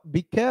 Now,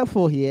 be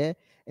careful here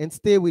and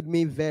stay with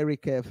me very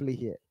carefully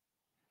here.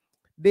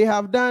 They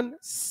have done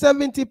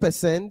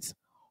 70%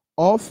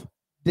 of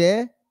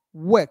their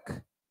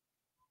work.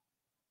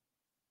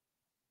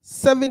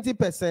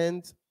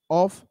 70%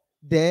 of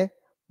their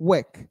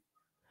work.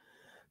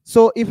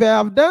 So if I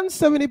have done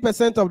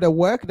 70% of the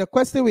work, the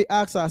question we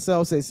ask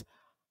ourselves is,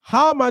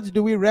 how much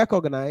do we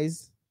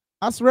recognize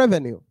as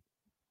revenue?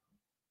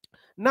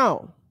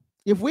 Now,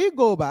 if we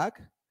go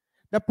back,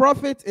 the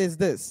profit is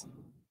this.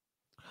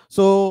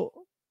 So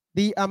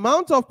the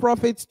amount of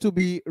profit to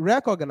be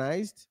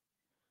recognized,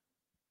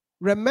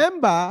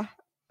 remember,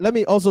 let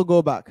me also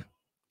go back.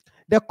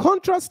 The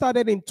contract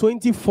started in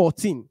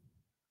 2014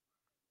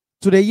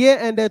 to the year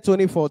ended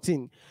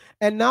 2014.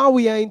 And now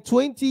we are in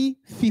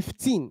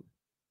 2015.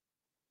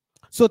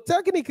 So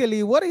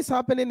technically, what is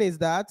happening is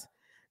that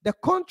the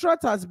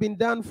contract has been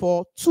done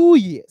for 2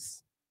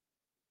 years.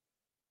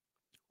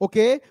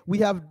 Okay, we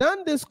have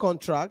done this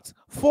contract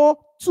for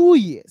 2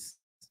 years.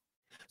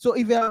 So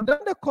if you have done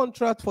the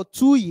contract for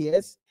 2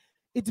 years,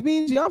 it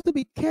means you have to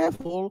be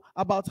careful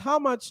about how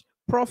much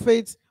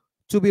profit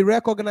to be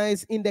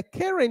recognized in the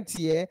current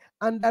year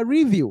under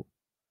review.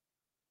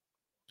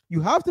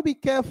 You have to be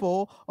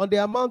careful on the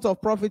amount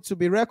of profit to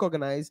be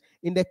recognized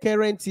in the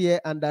current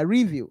year under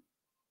review.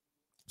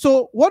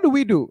 So what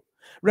do?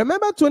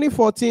 Remember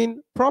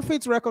 2014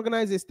 profits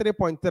recognized is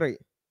 3.3.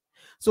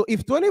 So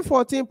if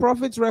 2014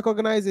 profits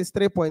recognized is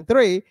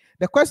 3.3,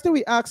 the question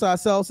we ask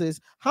ourselves is,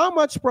 how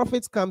much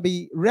profits can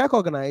be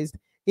recognized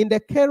in the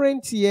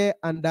current year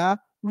under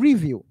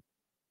review?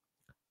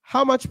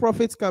 How much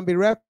profits can be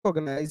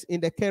recognized in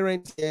the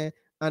current year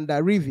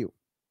under review?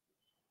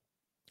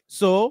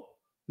 So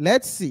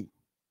let's see.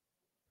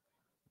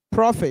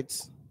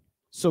 Profits.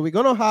 So we're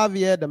going to have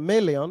here the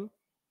million.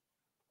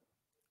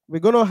 We're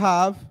going to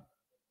have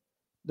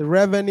the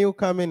revenue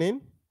coming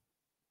in.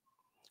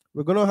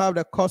 We're going to have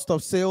the cost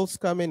of sales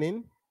coming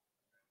in.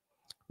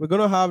 We're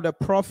going to have the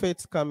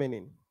profits coming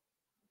in.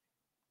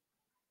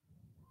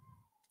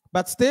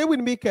 But stay with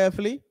me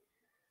carefully.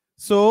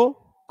 So,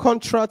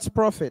 contract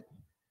profit.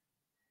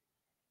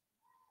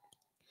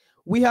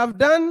 We have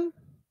done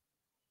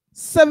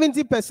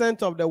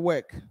 70% of the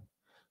work.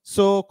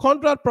 So,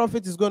 contract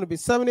profit is going to be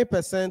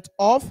 70%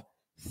 of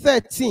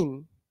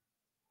 13.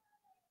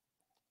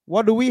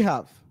 What do we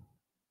have?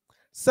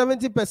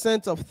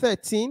 70% of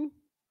 13.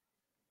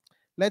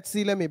 Let's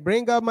see, let me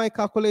bring up my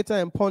calculator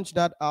and punch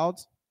that out.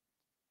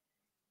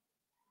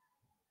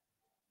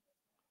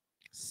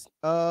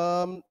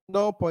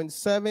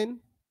 0.7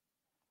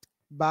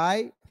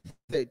 by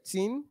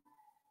 13.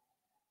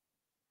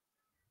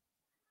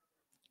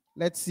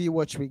 Let's see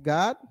what we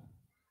got.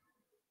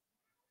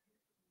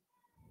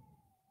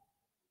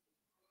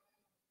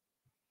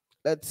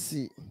 Let's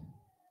see.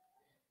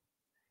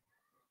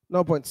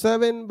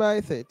 0.7 by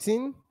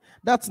 13.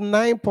 That's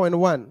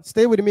 9.1.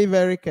 Stay with me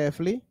very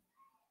carefully.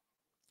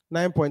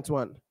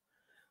 9.1.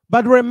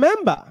 But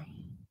remember,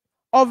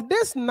 of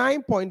this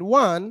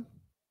 9.1,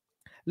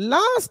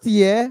 last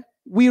year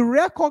we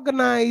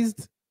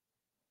recognized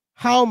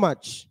how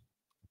much?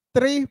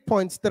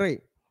 3.3.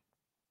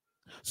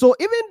 So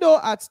even though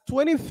at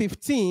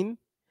 2015,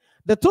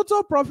 the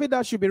total profit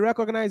that should be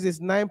recognized is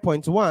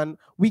 9.1,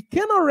 we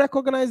cannot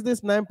recognize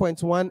this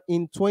 9.1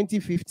 in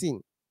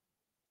 2015.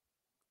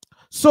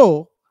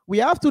 So we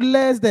have to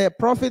less the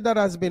profit that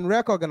has been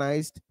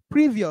recognized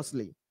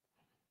previously.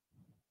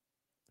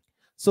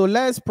 So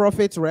less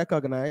profit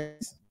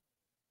recognized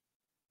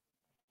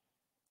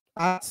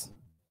at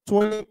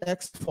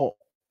 20x4.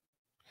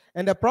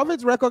 And the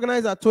profits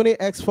recognized at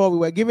 20x4, we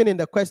were given in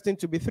the question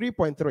to be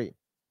 3.3.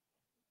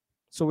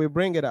 So we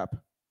bring it up.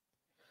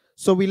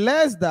 So we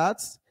less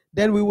that,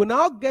 then we will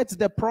now get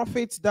the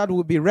profits that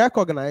will be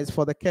recognized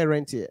for the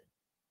current year.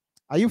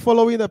 Are you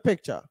following the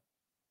picture?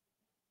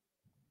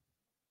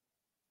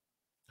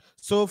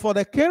 So for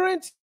the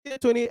current year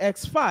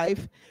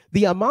 20x5,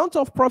 the amount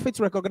of profits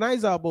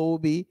recognizable will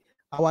be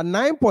our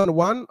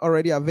 9.1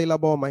 already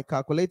available on my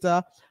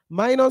calculator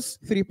minus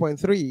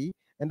 3.3,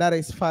 and that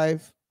is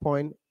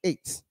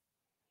 5.8.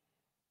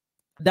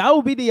 That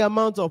will be the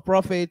amount of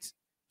profit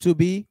to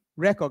be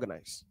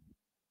recognized.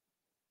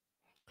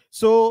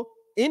 So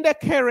in the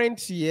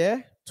current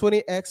year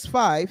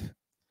 20x5,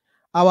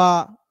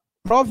 our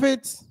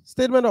profit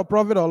statement of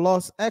profit or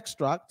loss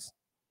extract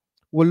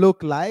will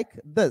look like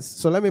this.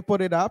 So let me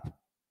put it up.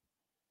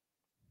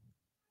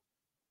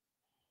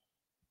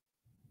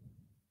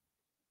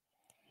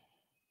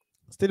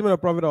 Statement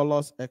of profit or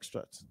loss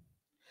extract.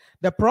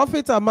 The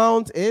profit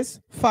amount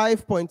is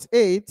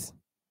 5.8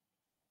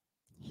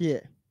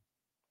 here.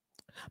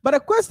 But the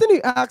question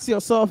you ask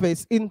yourself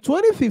is, in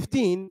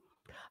 2015,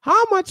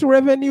 how much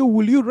revenue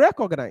will you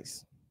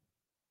recognize?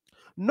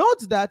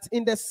 Note that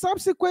in the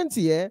subsequent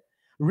year,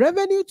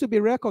 revenue to be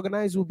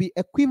recognized will be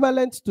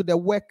equivalent to the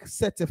work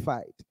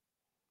certified.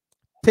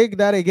 Take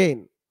that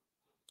again.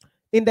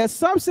 In the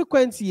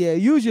subsequent year,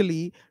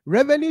 usually,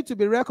 revenue to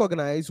be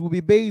recognized will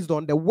be based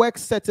on the work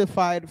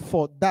certified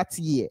for that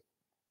year.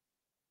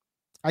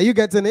 Are you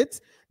getting it?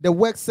 The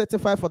work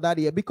certified for that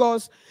year.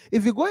 Because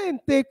if you go and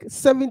take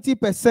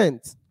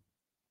 70%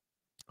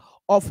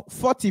 of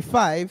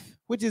 45,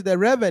 which is the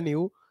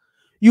revenue,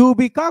 you will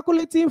be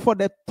calculating for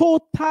the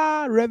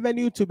total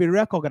revenue to be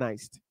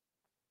recognized.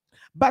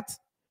 But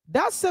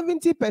that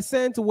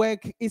 70% work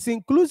is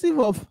inclusive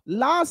of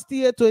last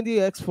year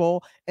 20x4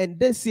 and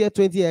this year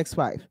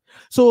 20x5.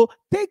 So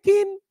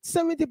taking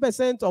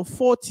 70% of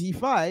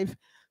 45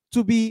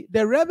 to be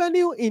the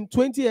revenue in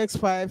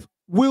 20x5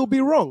 will be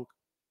wrong.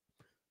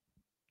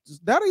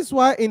 That is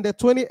why in the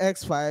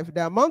 20x5,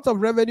 the amount of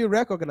revenue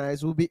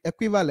recognized will be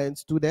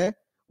equivalent to the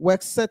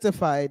work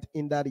certified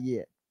in that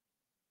year,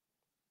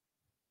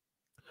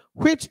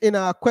 which in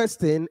our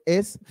question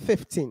is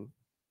 15.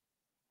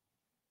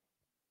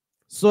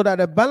 So that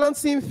the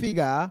balancing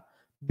figure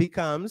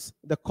becomes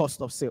the cost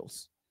of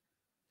sales.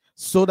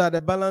 So that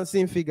the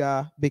balancing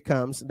figure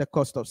becomes the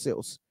cost of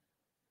sales.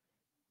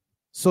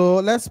 So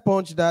let's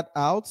punch that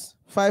out.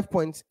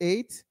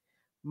 5.8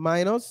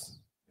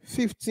 minus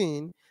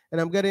 15, and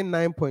I'm getting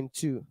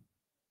 9.2.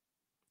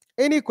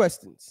 Any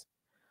questions?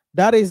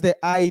 That is the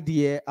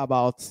idea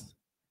about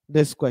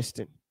this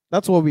question.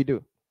 That's what we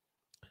do.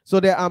 So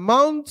the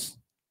amount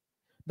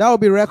that will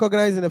be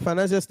recognized in the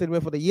financial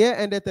statement for the year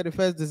ended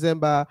 31st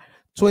December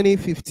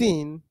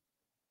 2015,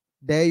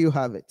 there you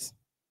have it.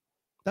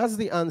 That's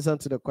the answer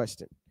to the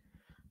question.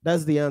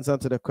 That's the answer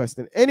to the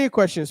question. Any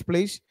questions,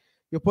 please?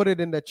 You put it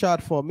in the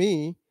chat for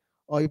me,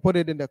 or you put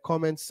it in the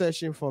comment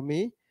section for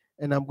me,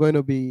 and I'm going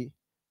to be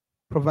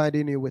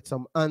providing you with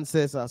some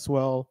answers as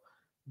well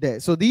there.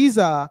 So these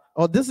are,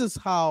 or this is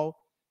how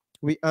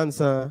we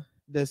answer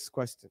this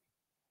question.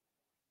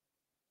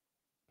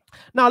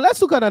 Now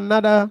let's look at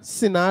another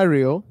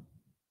scenario.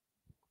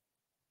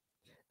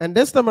 And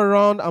this time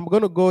around, I'm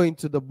going to go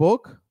into the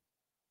book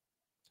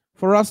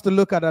for us to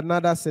look at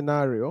another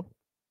scenario.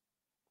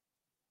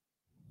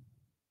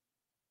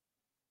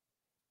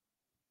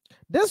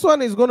 This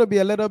one is going to be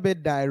a little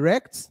bit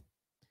direct.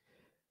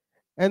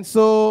 And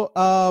so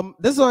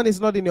this one is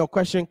not in your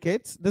question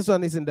kit. This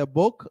one is in the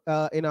book,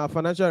 in our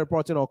financial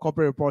reporting or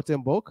corporate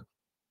reporting book.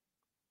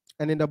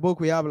 And in the book,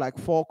 we have like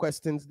 4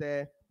 questions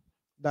there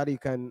that you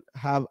can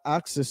have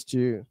access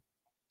to.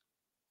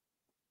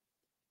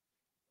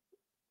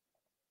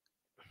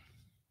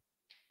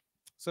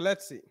 So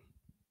let's see.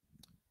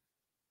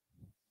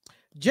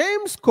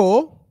 James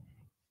Cole.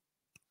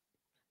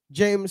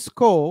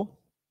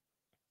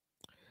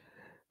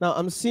 Now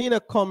I'm seeing a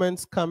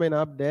comment coming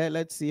up there.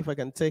 Let's see if I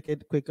can take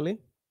it quickly.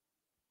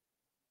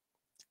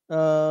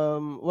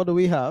 What do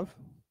we have?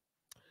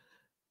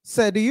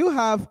 So do you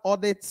have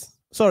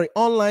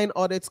online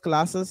audits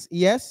classes?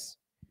 Yes,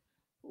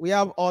 we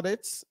have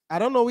audits. I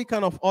don't know what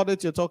kind of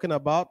audit you're talking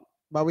about,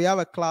 but we have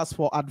a class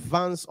for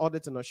advanced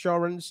audit and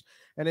assurance,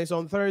 and it's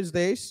on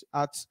Thursdays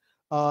at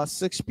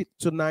 6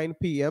 to 9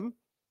 p.m.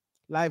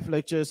 Live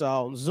lectures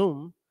are on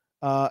Zoom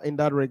in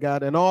that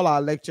regard, and all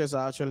our lectures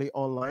are actually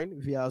online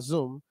via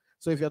Zoom.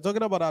 So if you're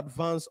talking about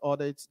advanced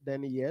audits,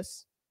 then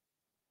yes.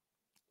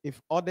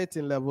 If audit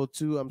in level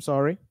 2, I'm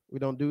sorry, we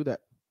don't do that.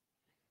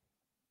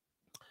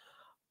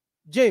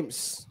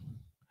 James,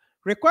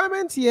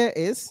 requirement here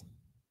is,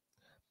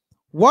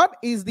 what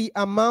is the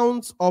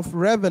amount of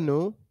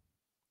revenue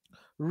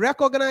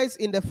recognized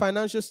in the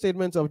financial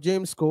statements of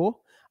James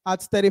Cole at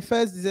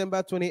 31st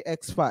December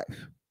 20X5?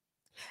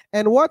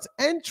 And what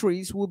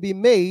entries will be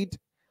made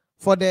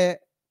for the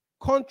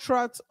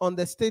contract on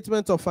the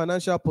statement of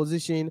financial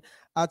position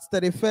at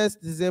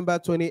 31st December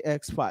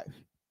 20X5?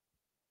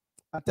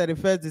 At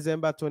 31st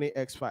December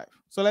 20X5.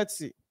 So let's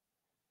see.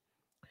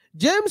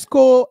 James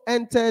Cole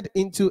entered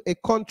into a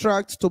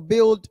contract to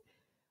build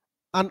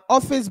an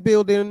office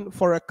building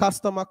for a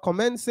customer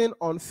commencing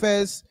on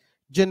 1st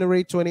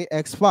January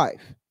 20X5.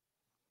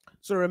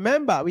 So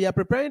remember, we are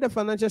preparing the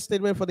financial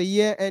statement for the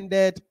year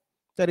ended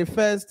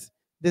 31st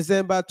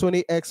December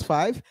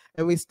 20X5,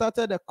 and we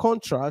started a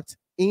contract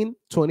in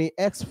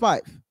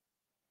 20X5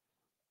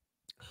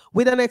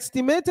 with an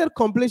estimated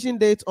completion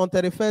date on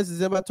 31st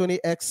December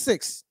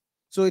 20X6.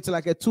 So it's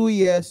like a 2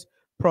 years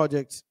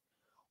project.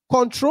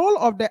 Control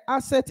of the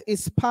asset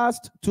is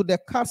passed to the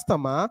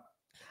customer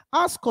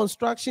as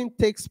construction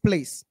takes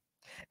place,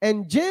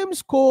 and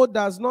James Cole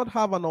does not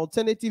have an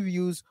alternative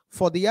use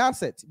for the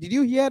asset. Did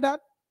you hear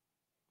that?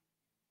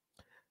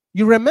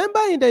 You remember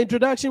in the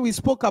introduction we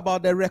spoke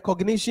about the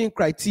recognition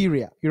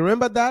criteria. You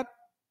remember that?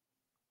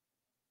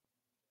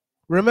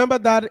 Remember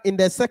that in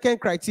the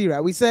second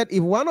criteria, we said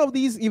if one of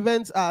these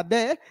events are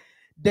there,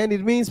 then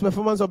it means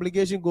performance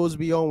obligation goes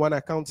beyond 1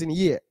 accounting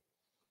year.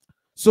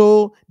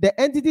 So the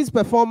entity's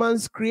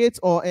performance creates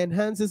or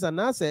enhances an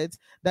asset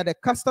that the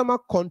customer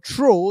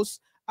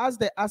controls as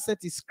the asset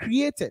is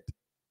created.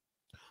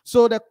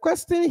 So the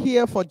question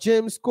here for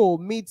James Cole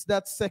meets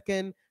that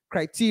second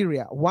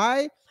criteria.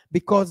 Why?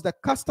 Because the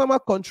customer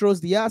controls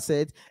the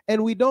asset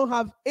and we don't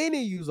have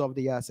any use of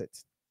the asset.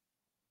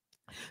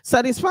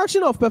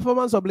 Satisfaction of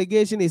performance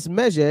obligation is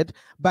measured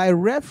by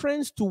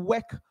reference to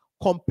work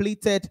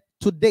completed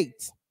to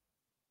date.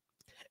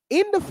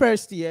 In the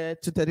first year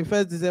to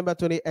 31st December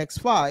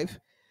 20X5,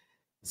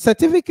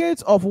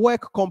 certificates of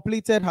work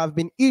completed have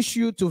been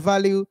issued to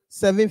value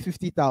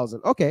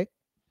 750,000. Okay.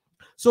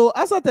 So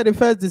as of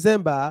 31st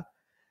December,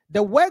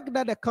 the work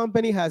that the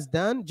company has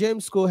done,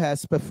 James Cole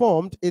has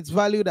performed, it's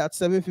valued at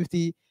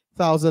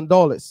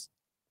 $750,000.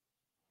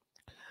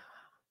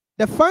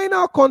 The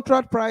final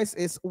contract price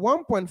is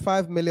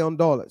 $1.5 million.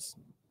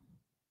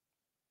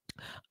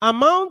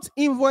 Amount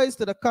invoiced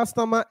to the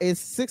customer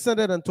is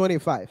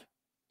 $625.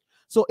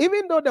 So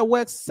even though the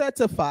work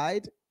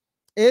certified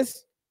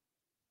is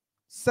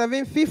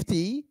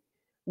 $750,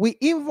 we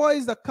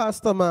invoice the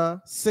customer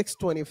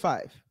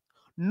 $625.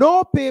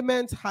 No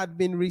payment had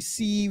been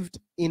received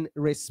in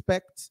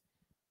respect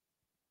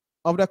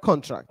of the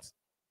contract.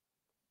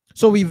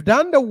 So we've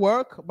done the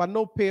work, but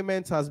no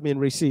payment has been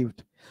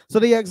received. So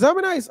the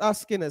examiner is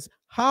asking us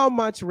how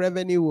much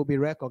revenue will be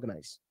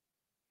recognized.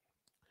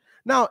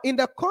 Now, in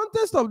the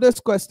context of this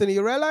question,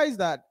 you realize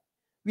that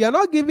we are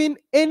not giving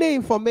any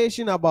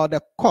information about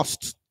the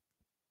cost.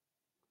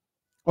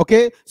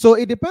 Okay, so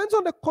it depends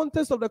on the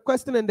context of the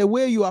question and the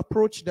way you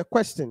approach the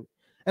question.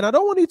 And I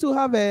don't want you to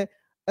have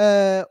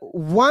a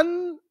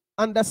one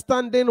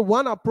understanding,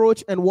 one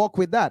approach, and walk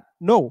with that.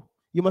 No,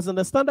 you must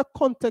understand the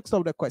context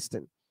of the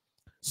question.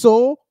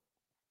 So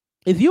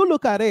if you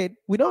look at it,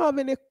 we don't have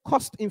any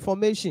cost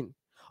information.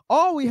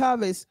 All we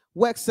have is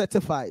work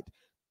certified,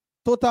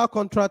 total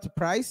contract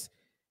price,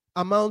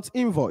 amount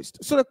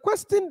invoiced. So the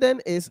question then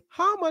is,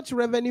 how much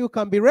revenue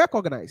can be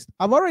recognized?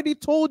 I've already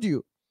told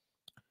you.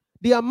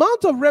 The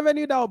amount of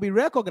revenue that will be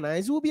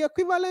recognized will be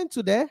equivalent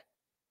to the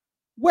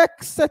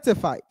work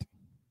certified,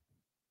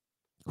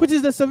 which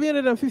is the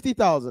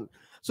 $750,000.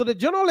 So the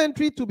journal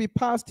entry to be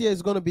passed here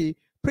is going to be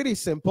pretty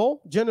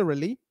simple,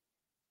 generally.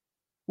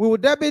 We will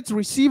debit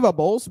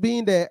receivables,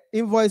 being the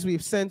invoice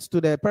we've sent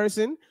to the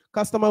person,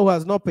 customer who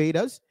has not paid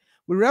us.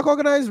 We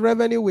recognize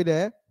revenue with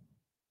a,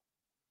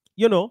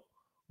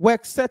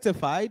 work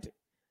certified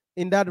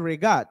in that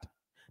regard.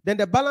 Then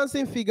the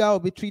balancing figure will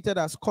be treated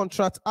as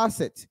contract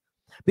asset.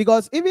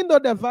 Because even though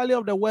the value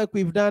of the work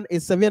we've done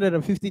is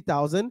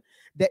 $750,000,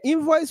 the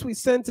invoice we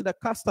sent to the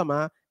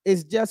customer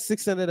is just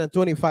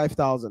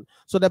 $625,000.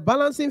 So the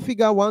balancing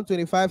figure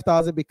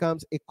 $125,000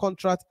 becomes a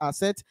contract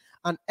asset,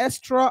 an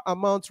extra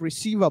amount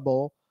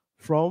receivable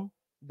from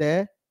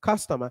the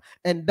customer.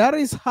 And that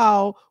is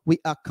how we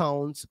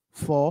account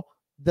for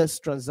this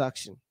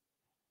transaction.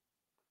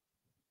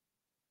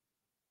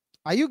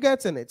 Are you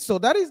getting it? So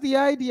that is the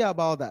idea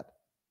about that.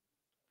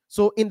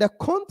 So in the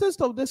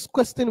context of this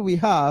question we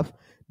have,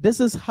 this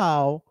is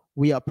how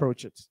we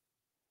approach it.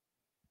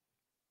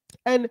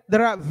 And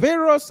there are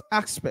various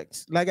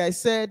aspects. Like I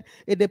said,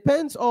 it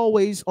depends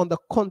always on the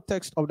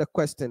context of the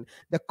question.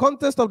 The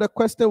context of the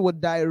question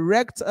would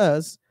direct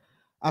us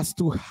as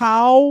to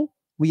how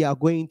we are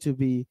going to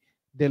be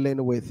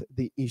dealing with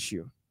the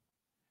issue.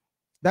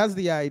 That's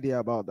the idea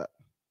about that.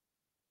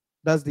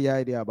 That's the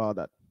idea about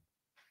that.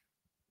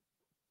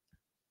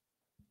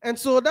 And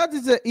so that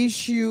is the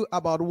issue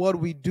about what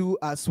we do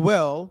as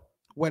well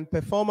when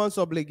performance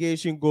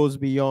obligation goes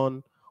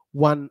beyond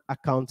one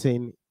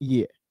accounting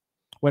year.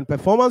 When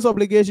performance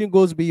obligation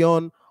goes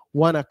beyond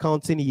one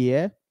accounting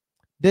year,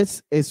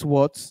 this is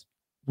what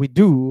we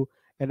do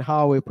and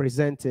how we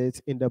present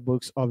it in the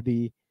books of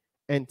the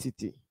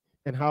entity.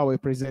 And how we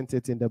present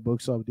it in the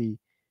books of the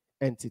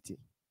entity.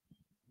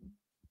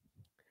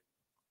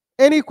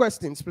 Any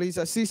questions, please?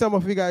 I see some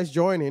of you guys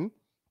joining.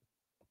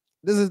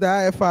 This is the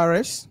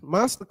IFRS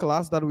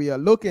masterclass that we are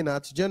looking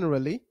at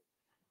generally.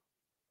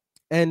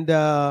 And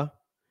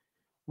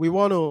we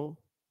want to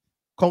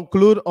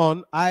conclude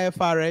on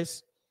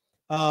IFRS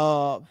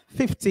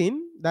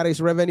 15, that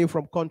is revenue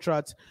from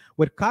contracts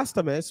with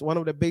customers, one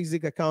of the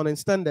basic accounting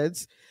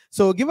standards.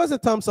 So give us a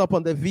thumbs up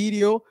on the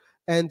video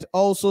and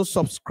also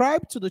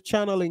subscribe to the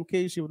channel in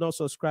case you've not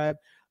subscribed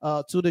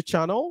to the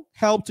channel.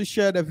 Help to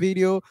share the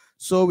video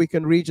so we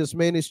can reach as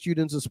many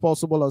students as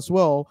possible as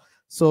well.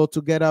 So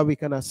together we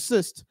can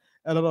assist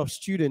a lot of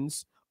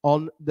students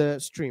on the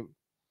stream.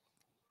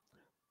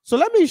 So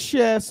let me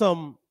share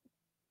some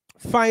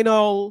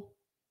final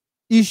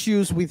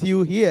issues with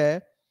you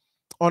here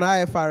on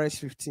IFRS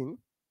 15.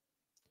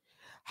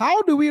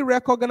 How do we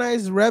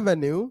recognize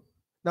revenue?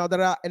 Now,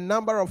 there are a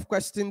number of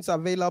questions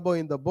available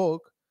in the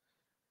book.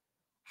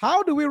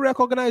 How do we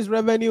recognize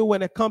revenue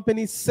when a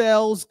company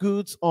sells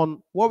goods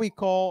on what we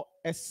call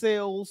a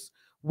sales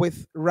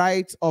with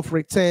right of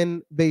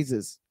return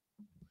basis?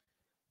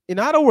 In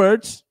other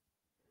words,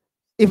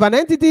 if an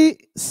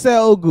entity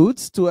sells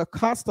goods to a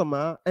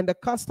customer and the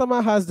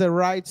customer has the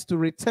right to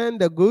return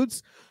the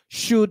goods,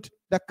 should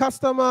the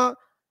customer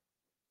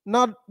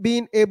not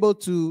being able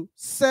to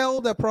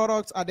sell the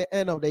products at the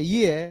end of the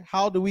year,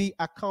 how do we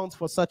account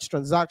for such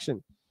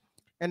transaction?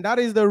 And that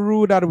is the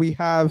rule that we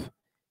have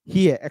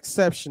here,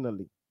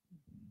 exceptionally.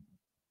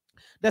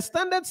 The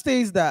standard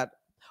states that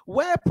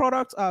where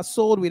products are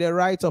sold with a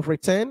right of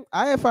return,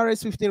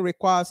 IFRS 15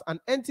 requires an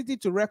entity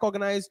to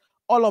recognize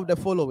all of the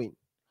following.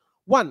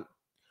 1,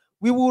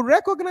 we will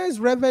recognize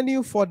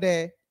revenue for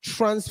the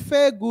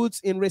transfer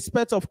goods in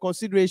respect of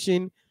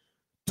consideration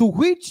to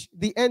which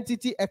the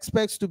entity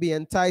expects to be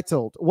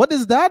entitled. What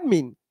does that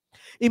mean?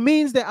 It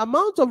means the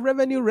amount of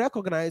revenue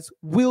recognized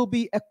will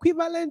be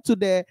equivalent to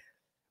the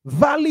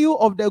value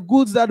of the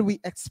goods that we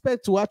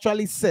expect to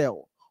actually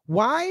sell.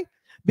 Why?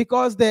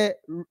 Because the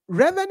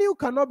revenue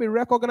cannot be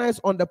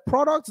recognized on the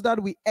products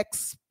that we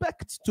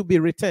expect to be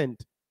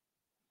returned.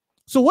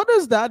 So what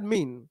does that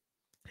mean?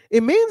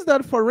 It means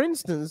that, for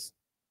instance,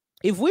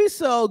 if we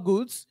sell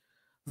goods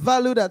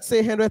valued at,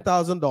 say,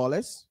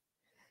 $100,000,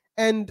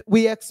 and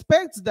we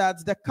expect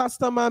that the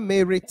customer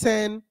may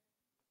return,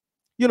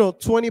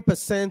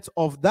 20%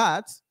 of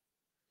that,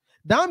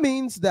 that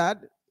means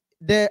that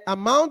the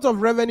amount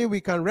of revenue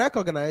we can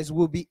recognize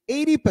will be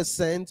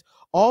 80%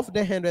 of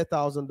the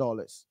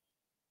 $100,000.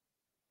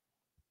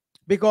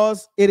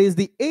 Because it is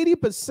the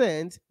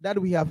 80% that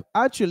we have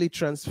actually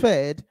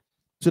transferred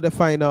to the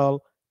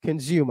final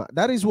consumer.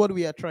 That is what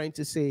we are trying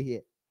to say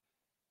here.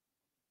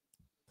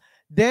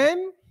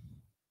 Then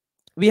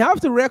we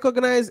have to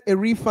recognize a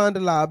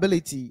refund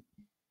liability,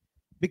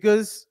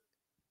 because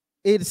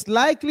it's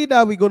likely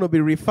that we're going to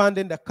be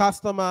refunding the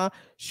customer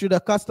should the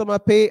customer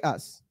pay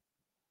us.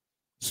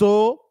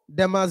 So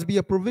there must be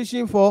a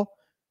provision for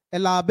a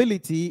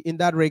liability in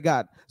that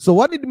regard. So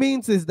what it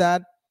means is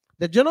that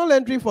the journal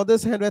entry for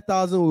this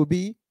 100,000 will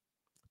be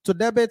to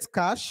debit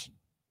cash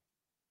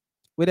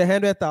with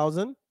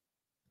 100,000,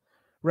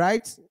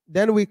 right?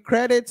 Then we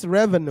credit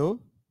revenue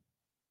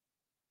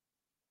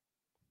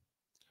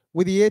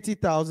with the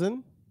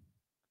 80,000.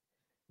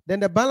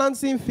 Then the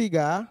balancing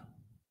figure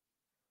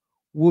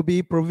will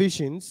be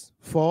provisions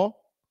for,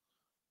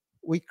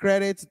 we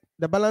credit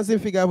the balancing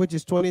figure, which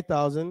is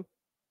 20,000,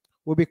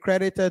 will be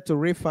credited to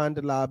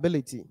refund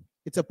liability.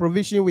 It's a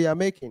provision we are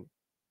making.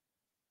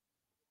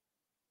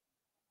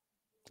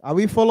 Are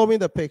we following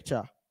the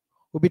picture?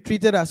 Will be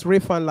treated as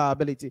refund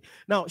liability.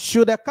 Now,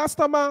 should a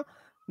customer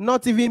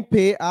not even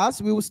pay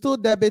us, we will still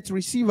debit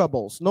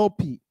receivables, no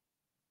P.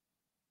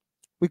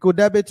 We could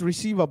debit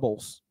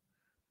receivables.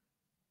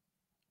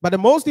 But the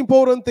most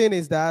important thing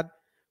is that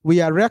we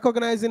are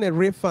recognizing a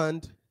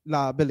refund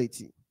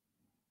liability.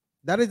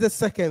 That is the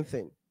second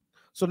thing.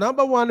 So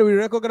number one, we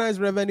recognize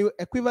revenue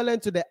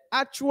equivalent to the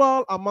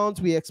actual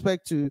amount we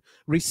expect to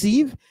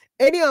receive.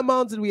 Any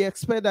amount that we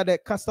expect that the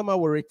customer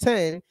will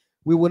return,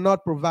 we will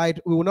not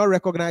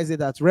recognize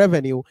it as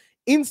revenue.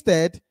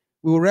 Instead,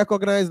 we will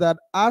recognize that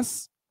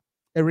as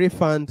a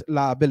refund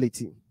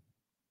liability.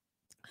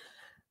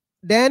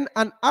 Then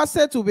an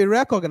asset will be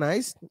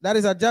recognized, that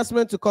is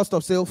adjustment to cost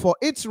of sale, for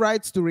its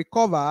rights to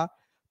recover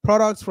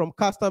products from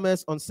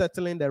customers on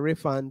settling the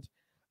refund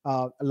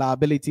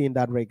liability in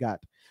that regard.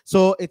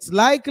 So it's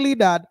likely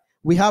that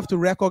we have to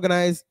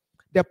recognize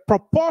the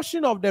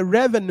proportion of the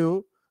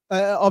revenue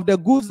of the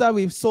goods that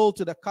we've sold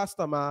to the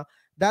customer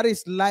that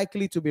is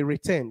likely to be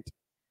returned.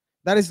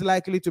 That is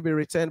likely to be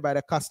returned by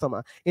the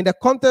customer. In the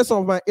context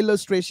of my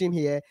illustration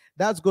here,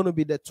 that's going to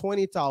be the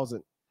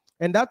 20,000.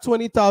 And that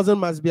 20,000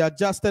 must be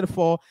adjusted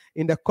for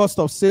in the cost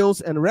of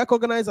sales and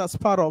recognized as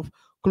part of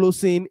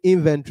closing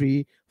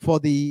inventory for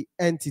the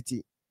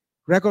entity.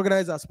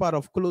 Recognized as part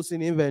of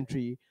closing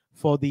inventory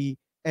for the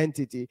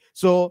entity.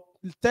 So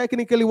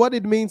technically what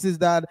it means is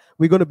that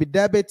we're going to be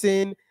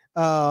debiting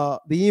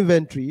the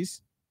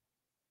inventories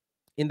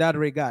in that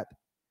regard.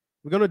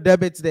 We're going to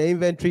debit the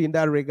inventory in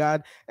that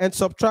regard and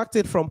subtract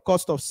it from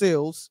cost of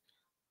sales,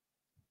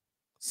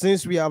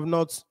 since we have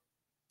not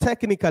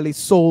technically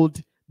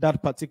sold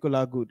that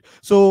particular good.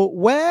 So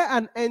where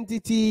an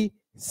entity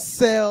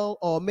sell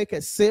or make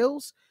a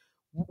sales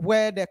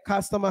where the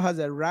customer has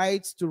a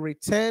right to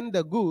return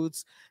the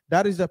goods,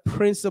 that is the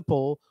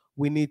principle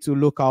we need to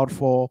look out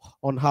for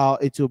on how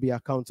it will be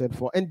accounted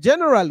for. And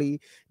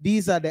generally,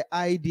 these are the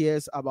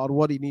ideas about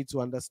what you need to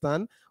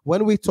understand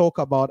when we talk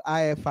about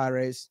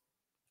IFRS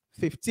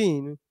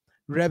 15,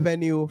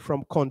 revenue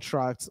from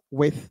contracts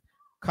with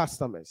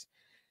customers.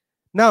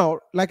 Now,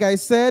 like I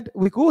said,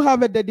 we could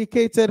have a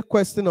dedicated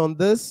question on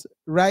this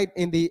right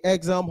in the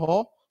exam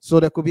hall.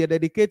 So there could be a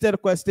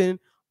dedicated question,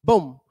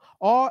 boom.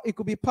 Or it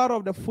could be part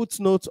of the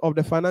footnotes of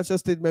the financial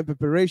statement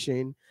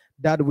preparation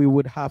that we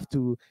would have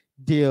to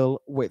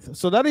deal with.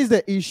 So that is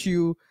the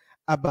issue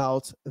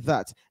about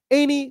that.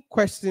 Any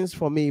questions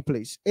for me,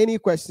 please? Any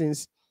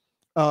questions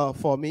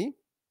for me?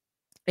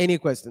 Any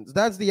questions?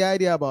 That's the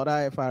idea about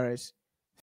IFRS